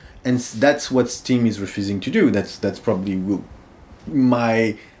you. And that's what Steam is refusing to do. That's probably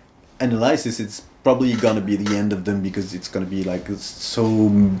my analysis. It's probably going to be the end of them because it's going to be like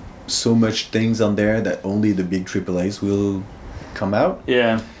so much things on there that only the big AAAs will come out.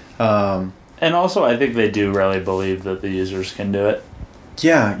 Yeah. And also, I think they do really believe that the users can do it.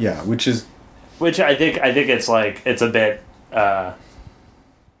 Yeah, which I think it's like it's a bit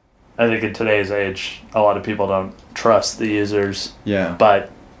I think in today's age, a lot of people don't trust the users. Yeah.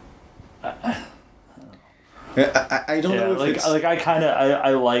 But I don't know if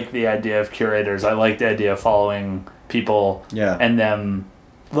I like the idea of curators. I like the idea of following people. Yeah. And them,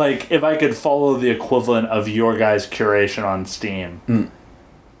 like, if I could follow the equivalent of your guys' curation on Steam.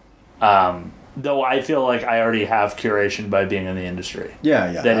 Though I feel like I already have curation by being in the industry.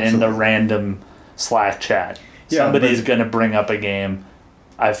 Yeah. That absolutely. In the random Slack chat, somebody's going to bring up a game.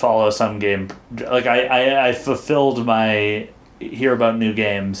 I follow some game. Like, I fulfilled my hear about new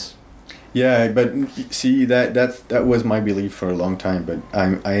games. Yeah, but see, that was my belief for a long time. But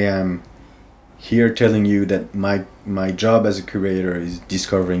I am here telling you that my job as a curator is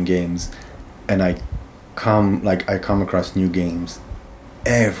discovering games, and I come across new games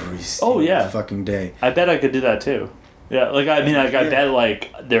every single fucking day. I bet I could do that too. Yeah, like I bet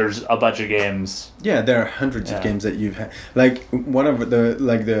like there's a bunch of games. Yeah, there are hundreds of games that you've had. Like one of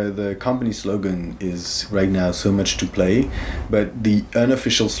the company slogan is right now so much to play, but the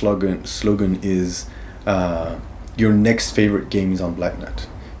unofficial slogan is your next favorite game is on Blacknut,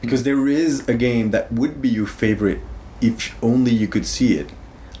 because there is a game that would be your favorite if only you could see it.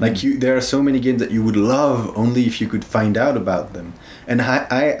 Like there are so many games that you would love only if you could find out about them, and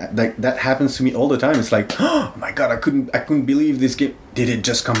I like that happens to me all the time. It's like, oh my god, I couldn't believe this game. Did it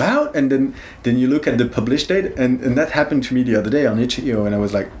just come out? And then you look at the publish date, and that happened to me the other day on itch.io, and I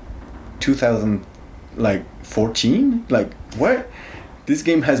was like, 2014. Like what? This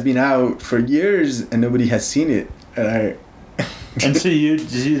game has been out for years and nobody has seen it, and I. And so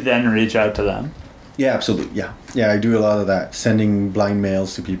did you then reach out to them? Yeah, absolutely. Yeah, I do a lot of that. Sending blind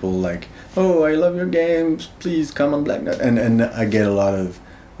mails to people like, "Oh, I love your games. Please come on Blacknut." And I get a lot of,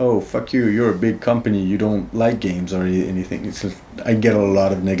 "Oh, fuck you. You're a big company. You don't like games or anything." It's just, I get a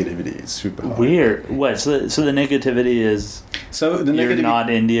lot of negativity. It's super hard. Weird. What? So the negativity is you're not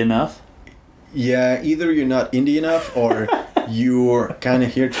indie enough? Yeah, either you're not indie enough or you're kind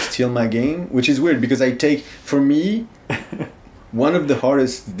of here to steal my game, which is weird because for me, one of the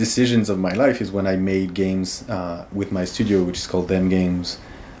hardest decisions of my life is when I made games with my studio, which is called Them Games.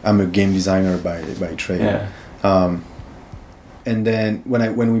 I'm a game designer by trade. Yeah. And then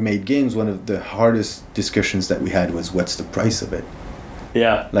when we made games, one of the hardest discussions that we had was what's the price of it?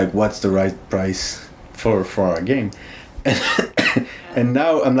 Yeah. Like what's the right price for our game? And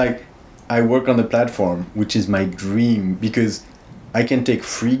now I'm like, I work on the platform, which is my dream, because I can take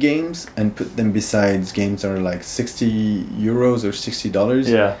free games and put them besides games that are like €60 or $60.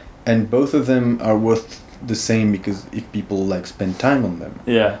 Yeah. And both of them are worth the same because if people like spend time on them.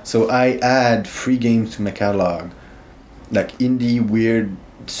 Yeah. So I add free games to my catalog, like indie, weird,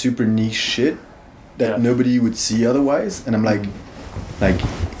 super niche shit that nobody would see otherwise. And I'm like,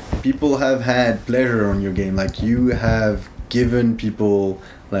 people have had pleasure on your game. Like you have given people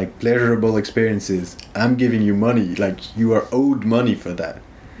like pleasurable experiences. I'm giving you money. Like you are owed money for that.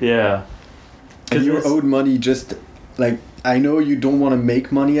 Yeah. And you're owed money just like, I know you don't want to make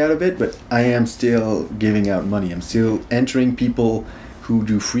money out of it, but I am still giving out money. I'm still entering people who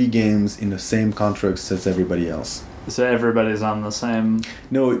do free games in the same contracts as everybody else. So everybody's on the same...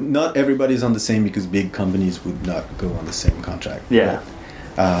 No, not everybody's on the same because big companies would not go on the same contract. Yeah.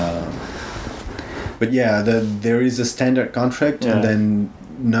 But yeah, there is a standard contract and then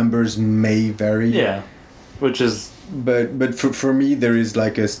numbers may vary. Yeah, which is... But for me, there is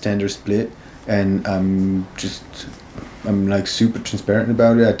like a standard split, and I'm like super transparent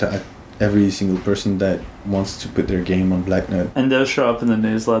about it. Every single person that wants to put their game on Blacknut. And those show up in the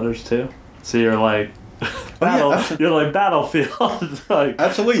newsletters too. So you're like, you're like Battlefield. Like,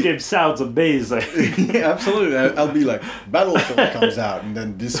 absolutely, this game sounds amazing. Yeah, absolutely. I'll be like, Battlefield comes out, and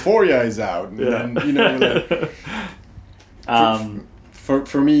then Dysphoria is out, and then like.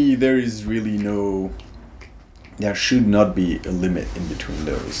 For me, there is really there should not be a limit in between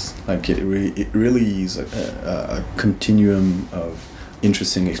those. Like it really is a continuum of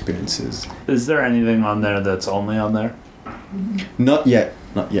interesting experiences. Is there anything on there that's only on there? Not yet,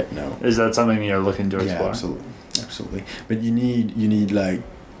 no. Is that something you're looking to explore? Yeah, absolutely. But you need like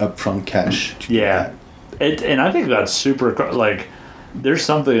upfront cash to do that. And I think that's super, like, there's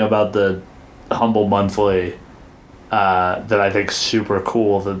something about the Humble Monthly that I think super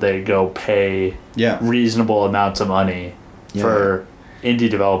cool, that they go pay reasonable amounts of money for indie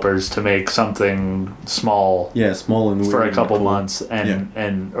developers to make something small. Yeah, small and for a couple months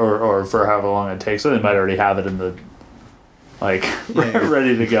and or for however long it takes. So they might already have it in the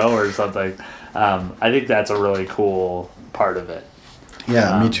ready to go or something. I think that's a really cool part of it.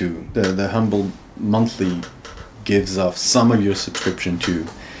 Yeah, me too. The Humble Monthly gives off some of your subscription to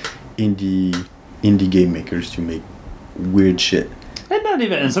indie game makers to make weird shit. And not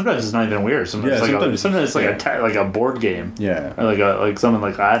even, and sometimes it's not even weird. Sometimes it's like a board game. Yeah. Or like something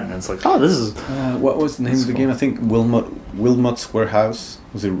like that, and it's like, oh, this is. What was the name of the game? I think Wilmot's Warehouse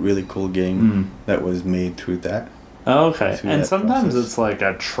was a really cool game that was made through that. Oh, okay. And sometimes it's like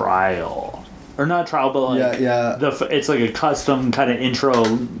a trial, or not trial, but like it's like a custom kind of intro,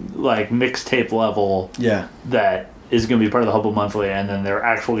 like mixtape level. Yeah. That is going to be part of the Hubble Monthly, and then their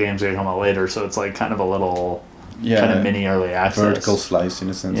actual games are going to come out later. So it's like kind of a little. Kind of mini early access. Vertical slice in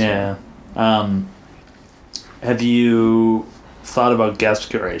a sense. Yeah. Have you thought about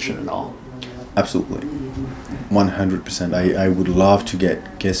guest curation at all? Absolutely. 100%. I would love to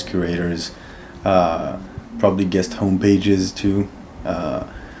get guest curators, probably guest homepages too,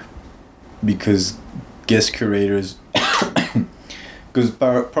 because guest curators, because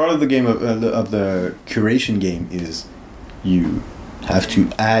part of the game of the curation game is you have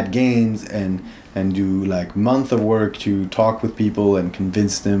to add games and do like month of work to talk with people and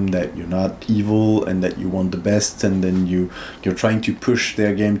convince them that you're not evil and that you want the best, and then you're trying to push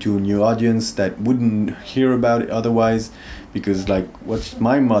their game to a new audience that wouldn't hear about it otherwise, because like what's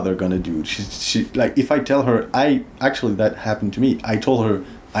my mother gonna do? She like, if I tell her, that happened to me, I told her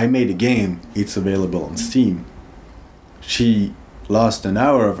I made a game, it's available on Steam, she lost an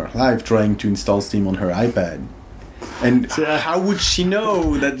hour of her life trying to install Steam on her iPad. And how would she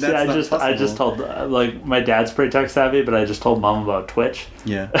know that that's not possible? I just told, like, my dad's pretty tech savvy, but I just told Mom about Twitch.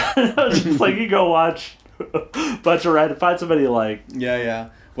 Yeah. I was just like, you go watch a bunch of Reddit, find somebody like... Yeah.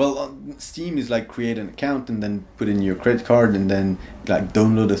 Well, Steam is like create an account and then put in your credit card and then like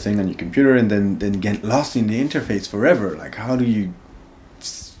download a thing on your computer and then get lost in the interface forever. Like, how do you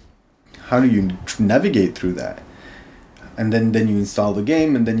navigate through that? And then you install the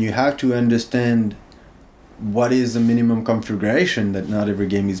game, and then you have to understand what is the minimum configuration that not every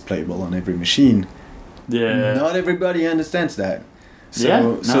game is playable on every machine. Yeah. Not everybody understands that.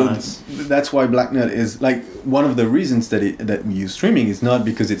 So that's why Blacknut is like one of the reasons that we use streaming is not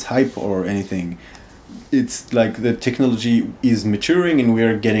because it's hype or anything. It's like the technology is maturing and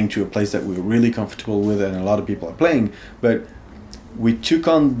we're getting to a place that we're really comfortable with and a lot of people are playing. But we took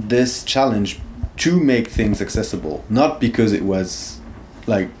on this challenge to make things accessible, not because it was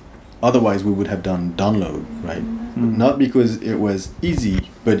like, otherwise we would have done download, right? Not because it was easy,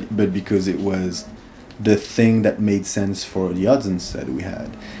 but because it was the thing that made sense for the audience that we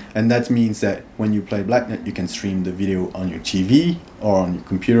had. And that means that when you play Blacknet, you can stream the video on your TV or on your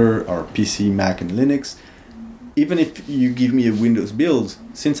computer or PC, Mac and Linux. Even if you give me a Windows build,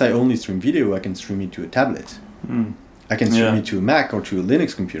 since I only stream video, I can stream it to a tablet. I can stream it to a Mac or to a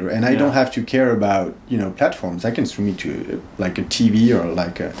Linux computer, and I don't have to care about platforms. I can stream it to like a TV or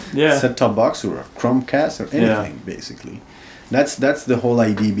like a set-top box or a Chromecast or anything. Basically, that's the whole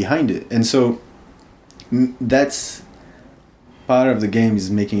idea behind it. And so that's part of the game, is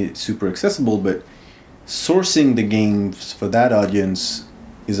making it super accessible. But sourcing the games for that audience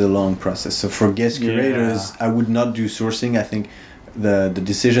is a long process. So for guest curators, I would not do sourcing. I think the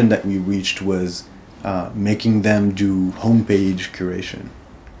decision that we reached was making them do homepage curation,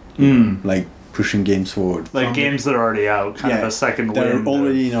 like pushing games forward, like games that are already out, kind of a second that wind. are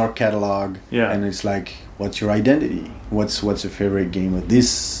already in our catalog. And it's like, what's your identity? What's your favorite game of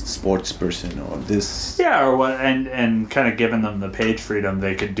this sports person or this? Or what? And kind of giving them the page freedom,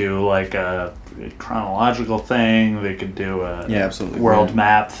 they could do like a chronological thing. They could do a world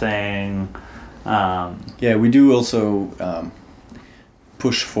map thing. We do also.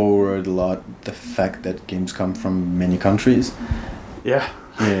 Push forward a lot the fact that games come from many countries.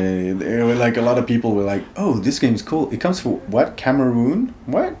 There were like a lot of people were like, oh, this game's cool. It comes from what? Cameroon?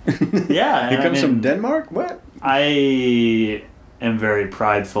 What? It comes from Denmark? What? I am very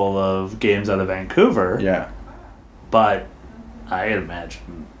prideful of games out of Vancouver. But I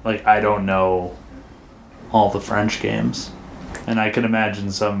imagine, like, I don't know all the French games. And I can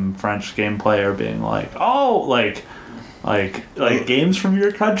imagine some French game player being like, oh, like games from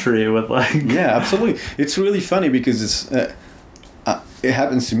your country with like... absolutely. It's really funny because it's it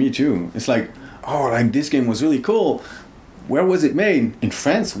happens to me too. It's like, oh, like this game was really cool. Where was it made? In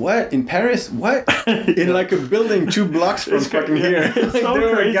France? What? In Paris? What? In like a building 2 blocks from fucking here. It's like, so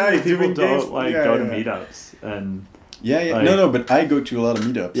there crazy are guys people doing don't games. go to meetups and... Like, no, but I go to a lot of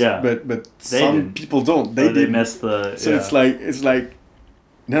meetups. But some people don't. They miss the... So it's like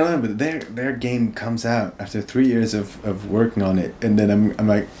no, but their game comes out after 3 years of working on it, and then I'm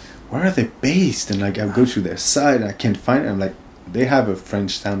like, where are they based? And like I go to their site and I can't find it. I'm like, they have a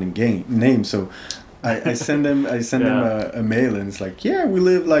French sounding name, so I send them a mail, and it's like, we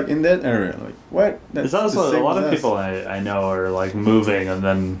live like in that area. Like, what? There's also a lot of people I know are like moving and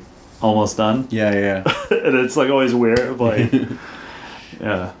then almost done. And it's like always weird, like.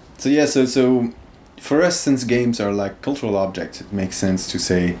 Yeah. So for us, since games are like cultural objects, it makes sense to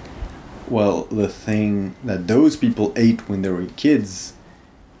say, well, the thing that those people ate when they were kids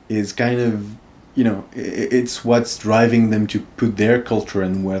is kind of, it's what's driving them to put their culture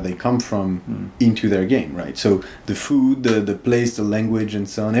and where they come from into their game, right? So the food, the place, the language, and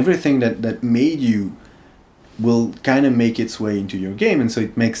so on, everything that made you will kind of make its way into your game, and so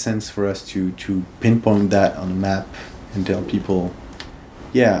it makes sense for us to pinpoint that on a map and tell people,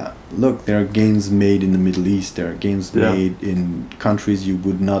 yeah, look, there are games made in the Middle East, there are games made in countries you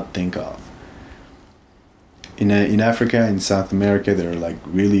would not think of. In Africa, in South America, there are like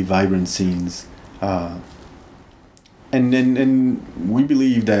really vibrant scenes, and we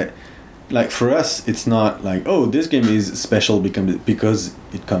believe that, like, for us, it's not like, oh, this game is special because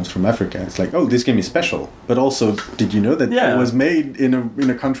it comes from Africa. It's like, oh, this game is special, but also, did you know that it was made in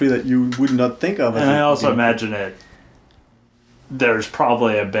a country that you would not think of? And I also imagine there's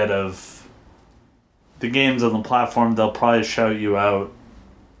probably a bit of the games on the platform. They'll probably shout you out,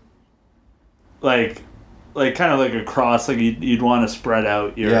 like kind of like across. Like you'd want to spread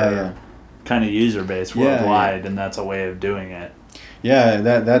out your kind of user base worldwide, and that's a way of doing it. Yeah,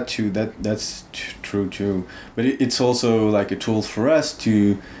 that too. That's true too. But it's also like a tool for us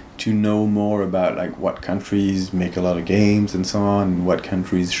to know more about like what countries make a lot of games and so on. And what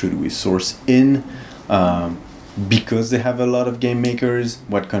countries should we source in, because they have a lot of game makers.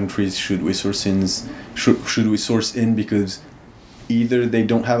 What countries should we source in? Should we source in because either they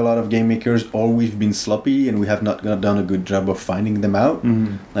don't have a lot of game makers, or we've been sloppy and we have not done a good job of finding them out.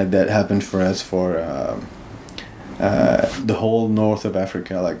 Mm-hmm. Like that happened for us for the whole north of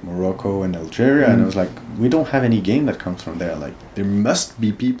Africa, like Morocco and Algeria, and I was like, we don't have any game that comes from there. Like, there must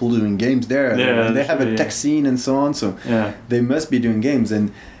be people doing games there, and they have a tech scene and so on. So they must be doing games,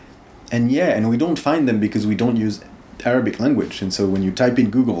 and we don't find them because we don't use Arabic language, and so when you type in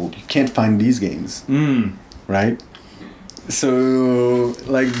Google, you can't find these games, right? So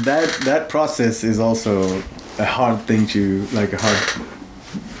like that process is also a hard thing to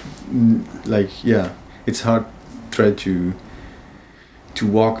it's hard thread to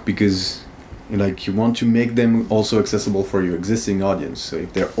walk, because like you want to make them also accessible for your existing audience. So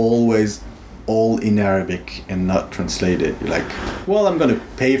if they're always all in Arabic and not translated, you're like, well, I'm going to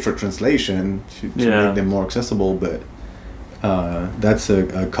pay for translation to make them more accessible, but that's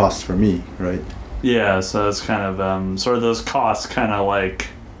a cost for me, right? Yeah, so it's kind of sort of those costs kind of like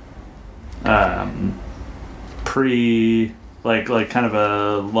kind of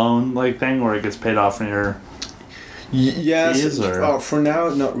a loan like thing where it gets paid off in your fees, or? For now,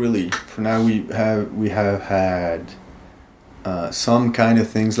 not really. For now, we have had some kind of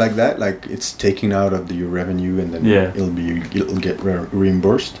things like that, like it's taken out of your revenue and then it'll get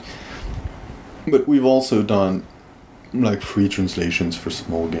reimbursed. But we've also done like free translations for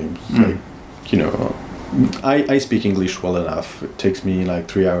small games. Like, I speak English well enough. It takes me like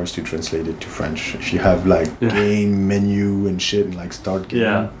 3 hours to translate it to French. If you have like game menu and shit and like start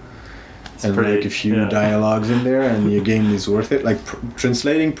game and like a few dialogues in there and your game is worth it. Like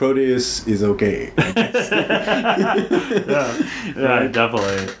translating Proteus is okay.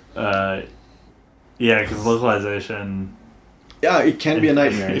 Definitely. Because localization. Yeah, it can be a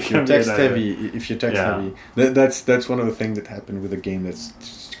nightmare if you're text heavy. That's one of the things that happened with a game that's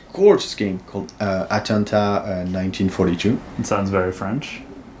gorgeous game called Atanta 1942. It sounds very French.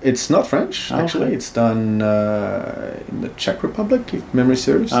 It's not French, actually. Okay. It's done in the Czech Republic, if memory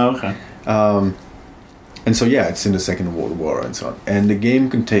serves. Oh, okay. And so, it's in the Second World War and so on. And the game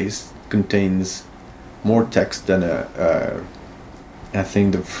contains more text than I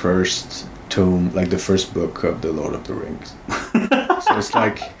think the first tome, like the first book of the Lord of the Rings. So it's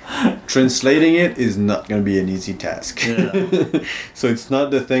like translating it is not going to be an easy task. Yeah. So it's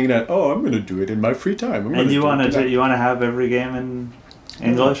not the thing that I'm going to do it in my free time. And you want to have every game in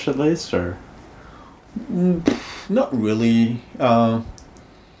English at least, or? Not really. I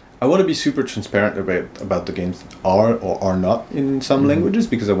want to be super transparent about the games that are or are not in some languages,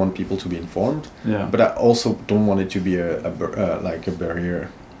 because I want people to be informed. Yeah. But I also don't want it to be a barrier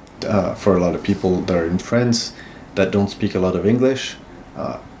for a lot of people that are in France that don't speak a lot of English.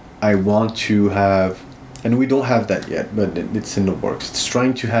 I want to have, and we don't have that yet, but it's in the works. It's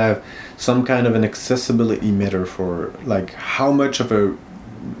trying to have some kind of an accessibility meter for like how much of a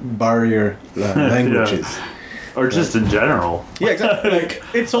barrier language is. Or just in general. Yeah, exactly. Like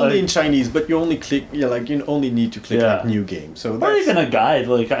it's only in Chinese, but you only click. Yeah, like you only need to click like new game. So or even a guide.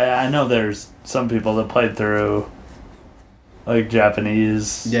 Like I know there's some people that played through like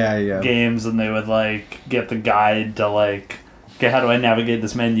Japanese games, and they would like get the guide to like okay, how do I navigate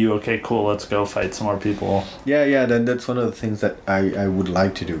this menu? Okay, cool, let's go fight some more people. Yeah, that's one of the things that I would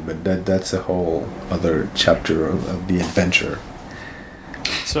like to do, but that's a whole other chapter of the adventure.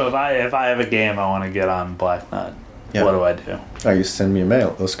 So if I have a game I want to get on Blacknut, what do I do? You send me a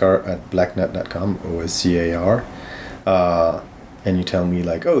mail, oscar@blacknut.com, OSCAR, and you tell me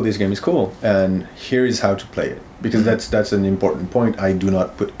like, oh, this game is cool, and here is how to play it. Because that's an important point. I do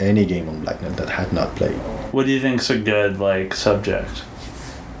not put any game on Blacknut that I have not played. What do you think's a good subject?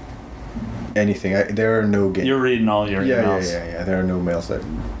 Anything. There are no games. You're reading all your emails. Yeah. There are no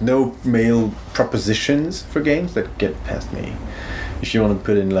mail propositions for games that get past me. If you want to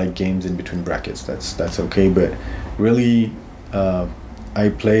put in games in between brackets, that's okay. But really, I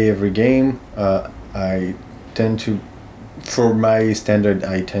play every game. I tend to, for my standard,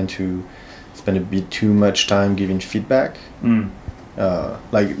 spend a bit too much time giving feedback.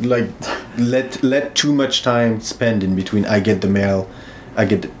 Let too much time spend in between. I get the mail, I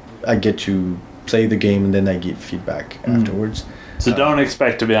get to play the game, and then I give feedback afterwards. So don't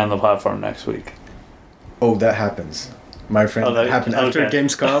expect to be on the platform next week. Oh, that happens. My friend, that happened after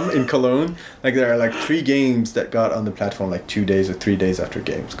Gamescom in Cologne. There are 3 games that got on the platform 2 days or 3 days after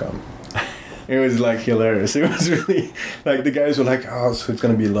Gamescom. It was hilarious. It was really the guys were oh, so it's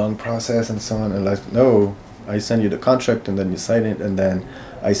gonna be a long process and so on. And no, I send you the contract and then you sign it, and then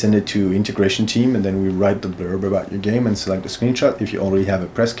I send it to integration team, and then we write the blurb about your game and select the screenshot. If you already have a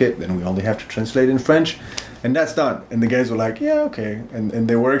press kit, then we only have to translate in French, and that's done. And the guys were yeah, okay, and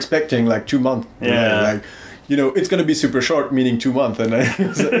they were expecting 2 months. Yeah. It's gonna be super short, meaning 2 months, and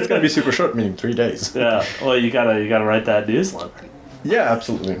it's gonna be super short, meaning 3 days. Yeah. Well, you gotta write that newsletter. Yeah,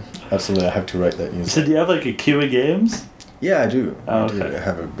 absolutely. I have to write that newsletter. So do you have a queue of games? Yeah, I do. Oh, okay. I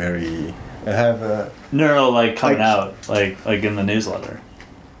have a... No, coming out, in the newsletter.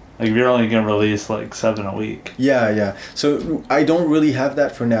 You're only going to release 7 a week. Yeah. So I don't really have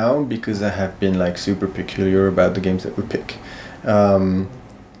that for now because I have been super peculiar about the games that we pick.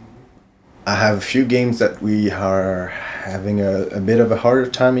 I have a few games that we are having a bit of a harder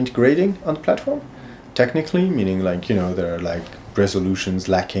time integrating on the platform. Technically, meaning there are resolutions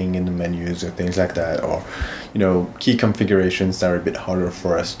lacking in the menus or things like that, or key configurations that are a bit harder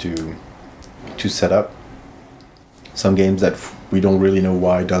for us to set up. Some games that we don't really know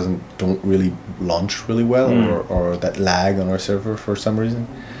why don't really launch really well, or that lag on our server for some reason.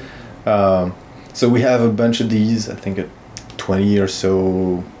 So we have a bunch of these. I think 20 or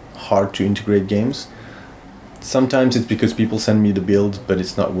so hard to integrate games. Sometimes it's because people send me the build, but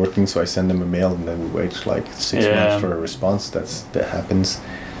it's not working, so I send them a mail, and then we wait 6 months for a response. That happens.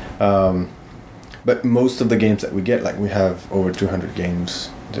 But most of the games that we get, we have over 200 games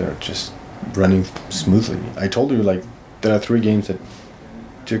that are just running smoothly. I told you, there are 3 games that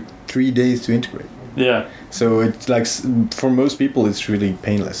took 3 days to integrate. Yeah. So it's for most people, it's really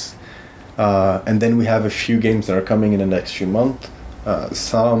painless. And then we have a few games that are coming in the next few months.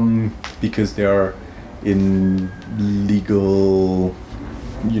 Some because they are in legal,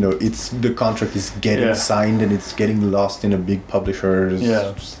 it's the contract is getting signed and it's getting lost in a big publisher's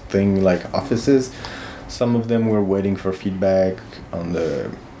thing offices. Some of them we're waiting for feedback on the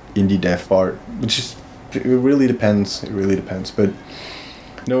indie dev part, which is it really depends. But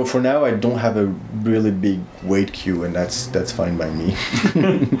no, for now I don't have a really big wait queue, and that's fine by me.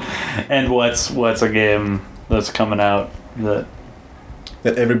 And what's a game that's coming out that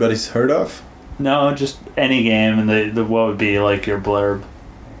everybody's heard of? No, just any game, and what would be your blurb,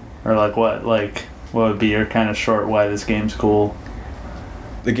 or what would be your kind of short why this game's cool?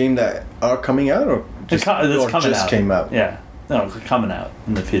 The game that are coming out, or just came out? Yeah, no, it's coming out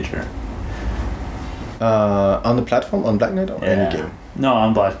in the future. On the platform, on Blacknut, or any game? No,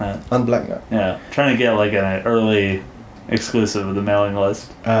 on Blacknut. On Blacknut. Yeah, trying to get an early exclusive of the mailing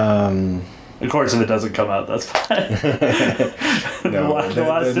list. Of course, if it doesn't come out, that's fine. No,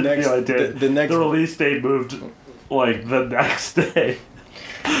 the release date moved the next day.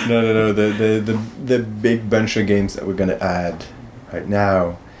 No. The big bunch of games that we're gonna add right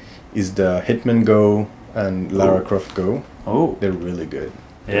now is the Hitman Go and Lara Croft Go. Oh, they're really good.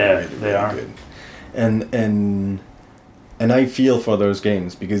 They are good. And I feel for those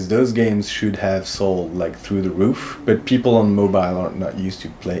games because those games should have sold through the roof, but people on mobile are not used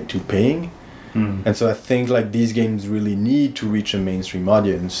to paying. And so I think these games really need to reach a mainstream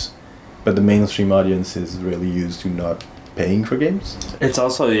audience, but the mainstream audience is really used to not paying for games. It's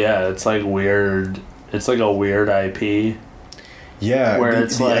also it's weird. It's a weird IP. Yeah, where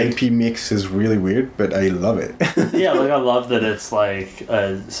the IP mix is really weird, but I love it. Yeah, I love that it's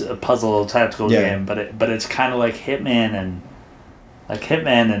a puzzle tactical game, but it's kind of like Hitman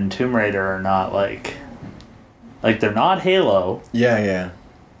and Tomb Raider are not Like, they're not Halo. Yeah.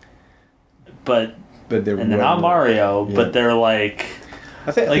 But they're not Mario, yeah. but they're like...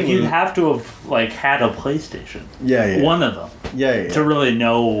 I think you'd have to have, like, had a PlayStation. Yeah. One of them. Yeah. To really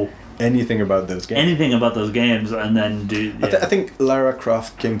know... anything about those games. And then do... Yeah. I think Lara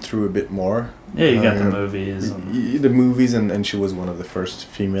Croft came through a bit more. Yeah, you got the movies. The movies, and she was one of the first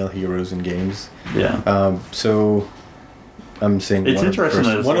female heroes in games. Yeah. So... I'm saying it's interesting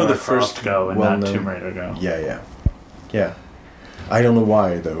that one of the first first go and not Tomb Raider go. Yeah. I don't know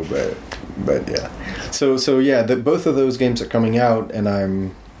why though, but yeah. So yeah, both of those games are coming out, and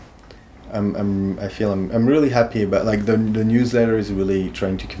I feel I'm really happy about, like, the newsletter is really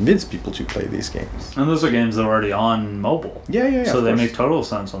trying to convince people to play these games. And those are games that are already on mobile. Yeah. So they make total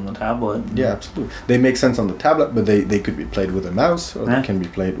sense on the tablet. Yeah, absolutely. They make sense on the tablet, but they could be played with a mouse, or they can be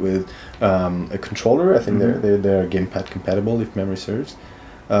played with a controller. I think they're gamepad compatible, if memory serves.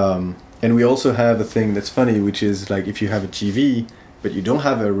 And we also have a thing that's funny, which is, like, if you have a TV but you don't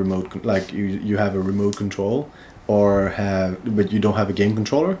have a remote, like you have a remote control, but you don't have a game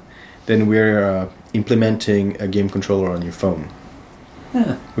controller, then we're implementing a game controller on your phone.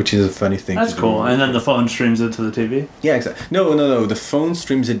 Yeah. Which is a funny thing. That's cool. And then the phone streams it to the TV? Yeah, exactly. No. The phone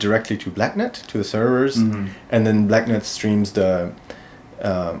streams it directly to BlackNet, to the servers, and then BlackNet streams the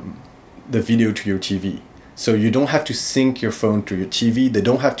video to your TV. So you don't have to sync your phone to your TV. They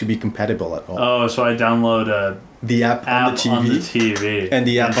don't have to be compatible at all. Oh, so I download the app on the TV and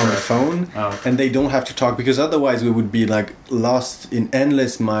the app on the phone, and they don't have to talk, because otherwise we would be, like, lost in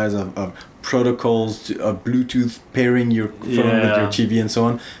endless miles of protocols of Bluetooth pairing your phone with your TV and so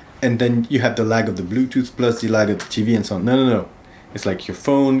on, and then you have the lag of the Bluetooth plus the lag of the TV and so on. No. It's like your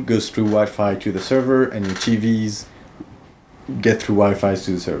phone goes through Wi-Fi to the server, and your TVs get through Wi-Fi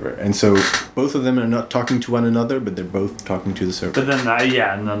to the server, and so both of them are not talking to one another, but they're both talking to the server. But then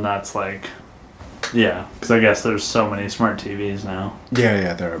and then that's like, because I guess there's so many smart TVs now.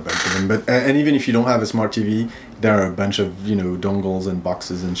 Yeah, there are a bunch of them. But and even if you don't have a smart TV, there are a bunch of dongles and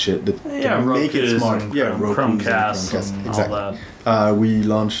boxes and shit that can make it smart. Chromecast and exactly. All that. We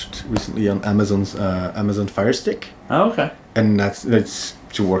launched recently on Amazon Fire Stick. Oh, okay. And that's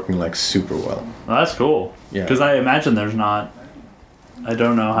working, like, super well. Well, that's cool. Yeah. Because I imagine there's not. I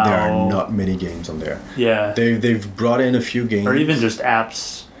don't know how. There are not many games on there. Yeah. They've brought in a few games. Or even just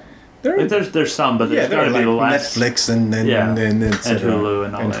apps. There's some, but there's got to be less. Netflix and Hulu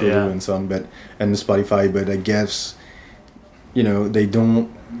and all and that, Hulu and so on, and Spotify. But I guess, they don't.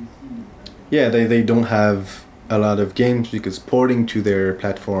 Yeah, they don't have a lot of games, because porting to their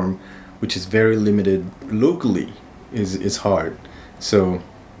platform, which is very limited locally, is hard. So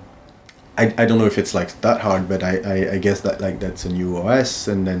I don't know if it's, like, that hard, but I guess that, like, that's a new OS,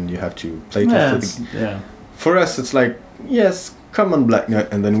 and then you have to play test it. For us, it's like, yes, come on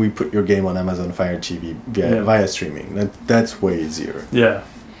BlackNet, and then we put your game on Amazon Fire TV via streaming. That's way easier. Yeah.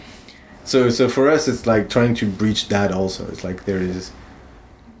 So for us, it's like trying to breach that also. It's like there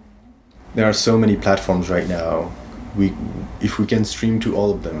are so many platforms right now. If we can stream to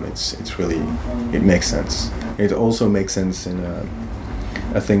all of them, it makes sense. It also makes sense in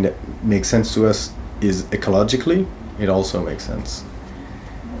a thing that makes sense to us is ecologically. It also makes sense.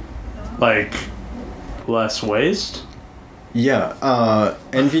 Like less waste? Yeah.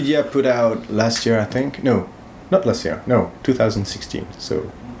 NVIDIA put out last year, I think. No, not last year. No, 2016. So,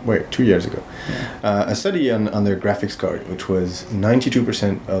 2 years ago. A study on their graphics card, which was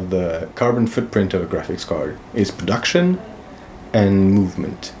 92% of the carbon footprint of a graphics card is production and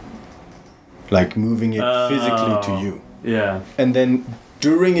movement. Like moving it physically to you. Yeah. And then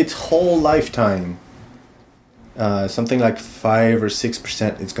during its whole lifetime, something like 5 or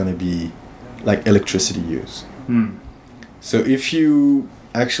 6% is going to be like electricity use. So if you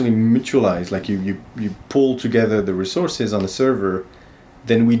actually mutualize, like you pull together the resources on the server,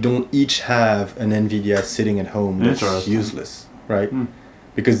 then we don't each have an NVIDIA sitting at home that's useless, right?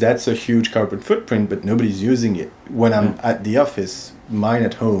 Because that's a huge carbon footprint, but nobody's using it. When I'm at the office, mine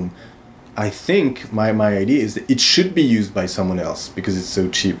at home, I think my idea is that it should be used by someone else because it's so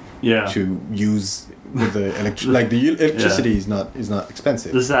cheap to use with the electricity is not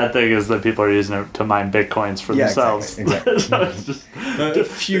expensive. The sad thing is that people are using it to mine bitcoins for themselves. Exactly. So it's just a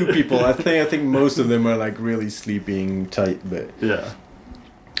few people. I think most of them are like really sleeping tight, but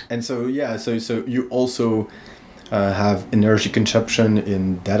And so so you also have energy consumption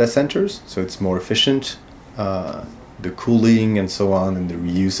in data centers, so it's more efficient. The cooling and so on, and the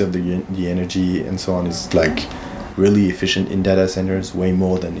reuse of the energy and so on is like really efficient in data centers, way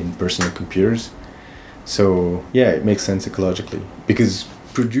more than in personal computers. So it makes sense ecologically because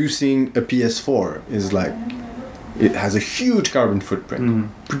producing a PS4 it has a huge carbon footprint.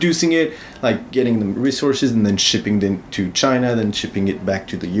 Producing it, like getting the resources and then shipping them to China, then shipping it back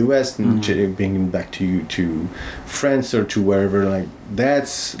to the US and shipping it back to France or to wherever. Like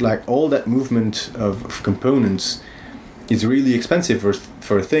that's like all that movement of components is really expensive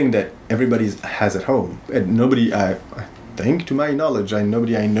for a thing that everybody has at home. And nobody, I think, to my knowledge,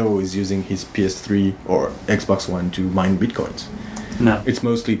 nobody I know is using his PS3 or Xbox One to mine bitcoins. No. It's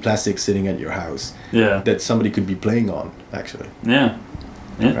mostly plastic sitting at your house. Yeah. That somebody could be playing on, actually. Yeah.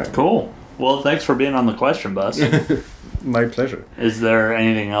 Yeah. Right. Cool. Well, thanks for being on the question bus. My pleasure. Is there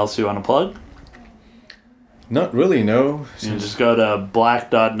anything else you want to plug? Not really, no. You just go to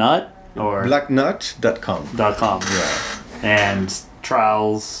black.nut or blacknut.com. .com. Yeah. And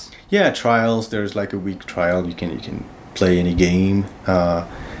trials. Yeah, trials. There's like a week trial. You can play any game.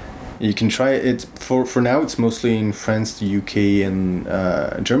 You can try it. It's for now. It's mostly in France, the UK, and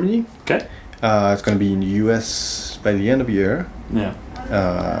Germany. Okay. It's going to be in the US by the end of the year. Yeah.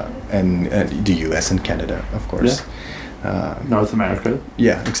 And the US and Canada, of course. Yeah. North America.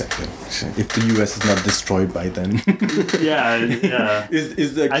 Yeah, exactly. If the US is not destroyed by then. Yeah.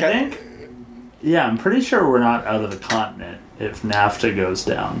 Is the I think. Yeah, I'm pretty sure we're not out of the continent if NAFTA goes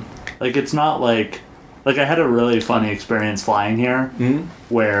down. Like, it's not like I had a really funny experience flying here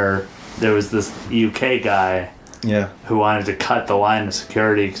where there was this UK guy who wanted to cut the line of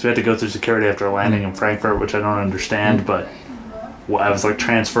security because we had to go through security after landing in Frankfurt, which I don't understand, but I was like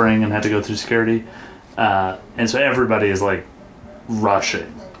transferring and had to go through security. And so everybody is like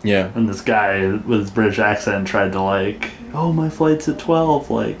rushing. Yeah. And this guy with his British accent tried to like, oh, my flight's at 12,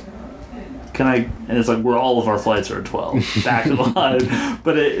 like, can I? And it's like, all of our flights are at 12. Back of the line.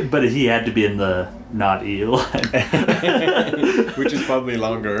 But he had to be in the not EU line. Which is probably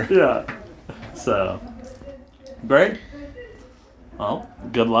longer. Yeah. So, great. Well,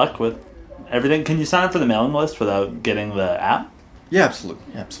 good luck with everything. Can you sign up for the mailing list without getting the app? Yeah, absolutely.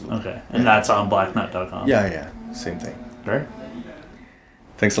 Okay. And that's on blacknut.com. Yeah. Same thing. Great.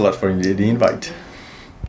 Thanks a lot for the invite.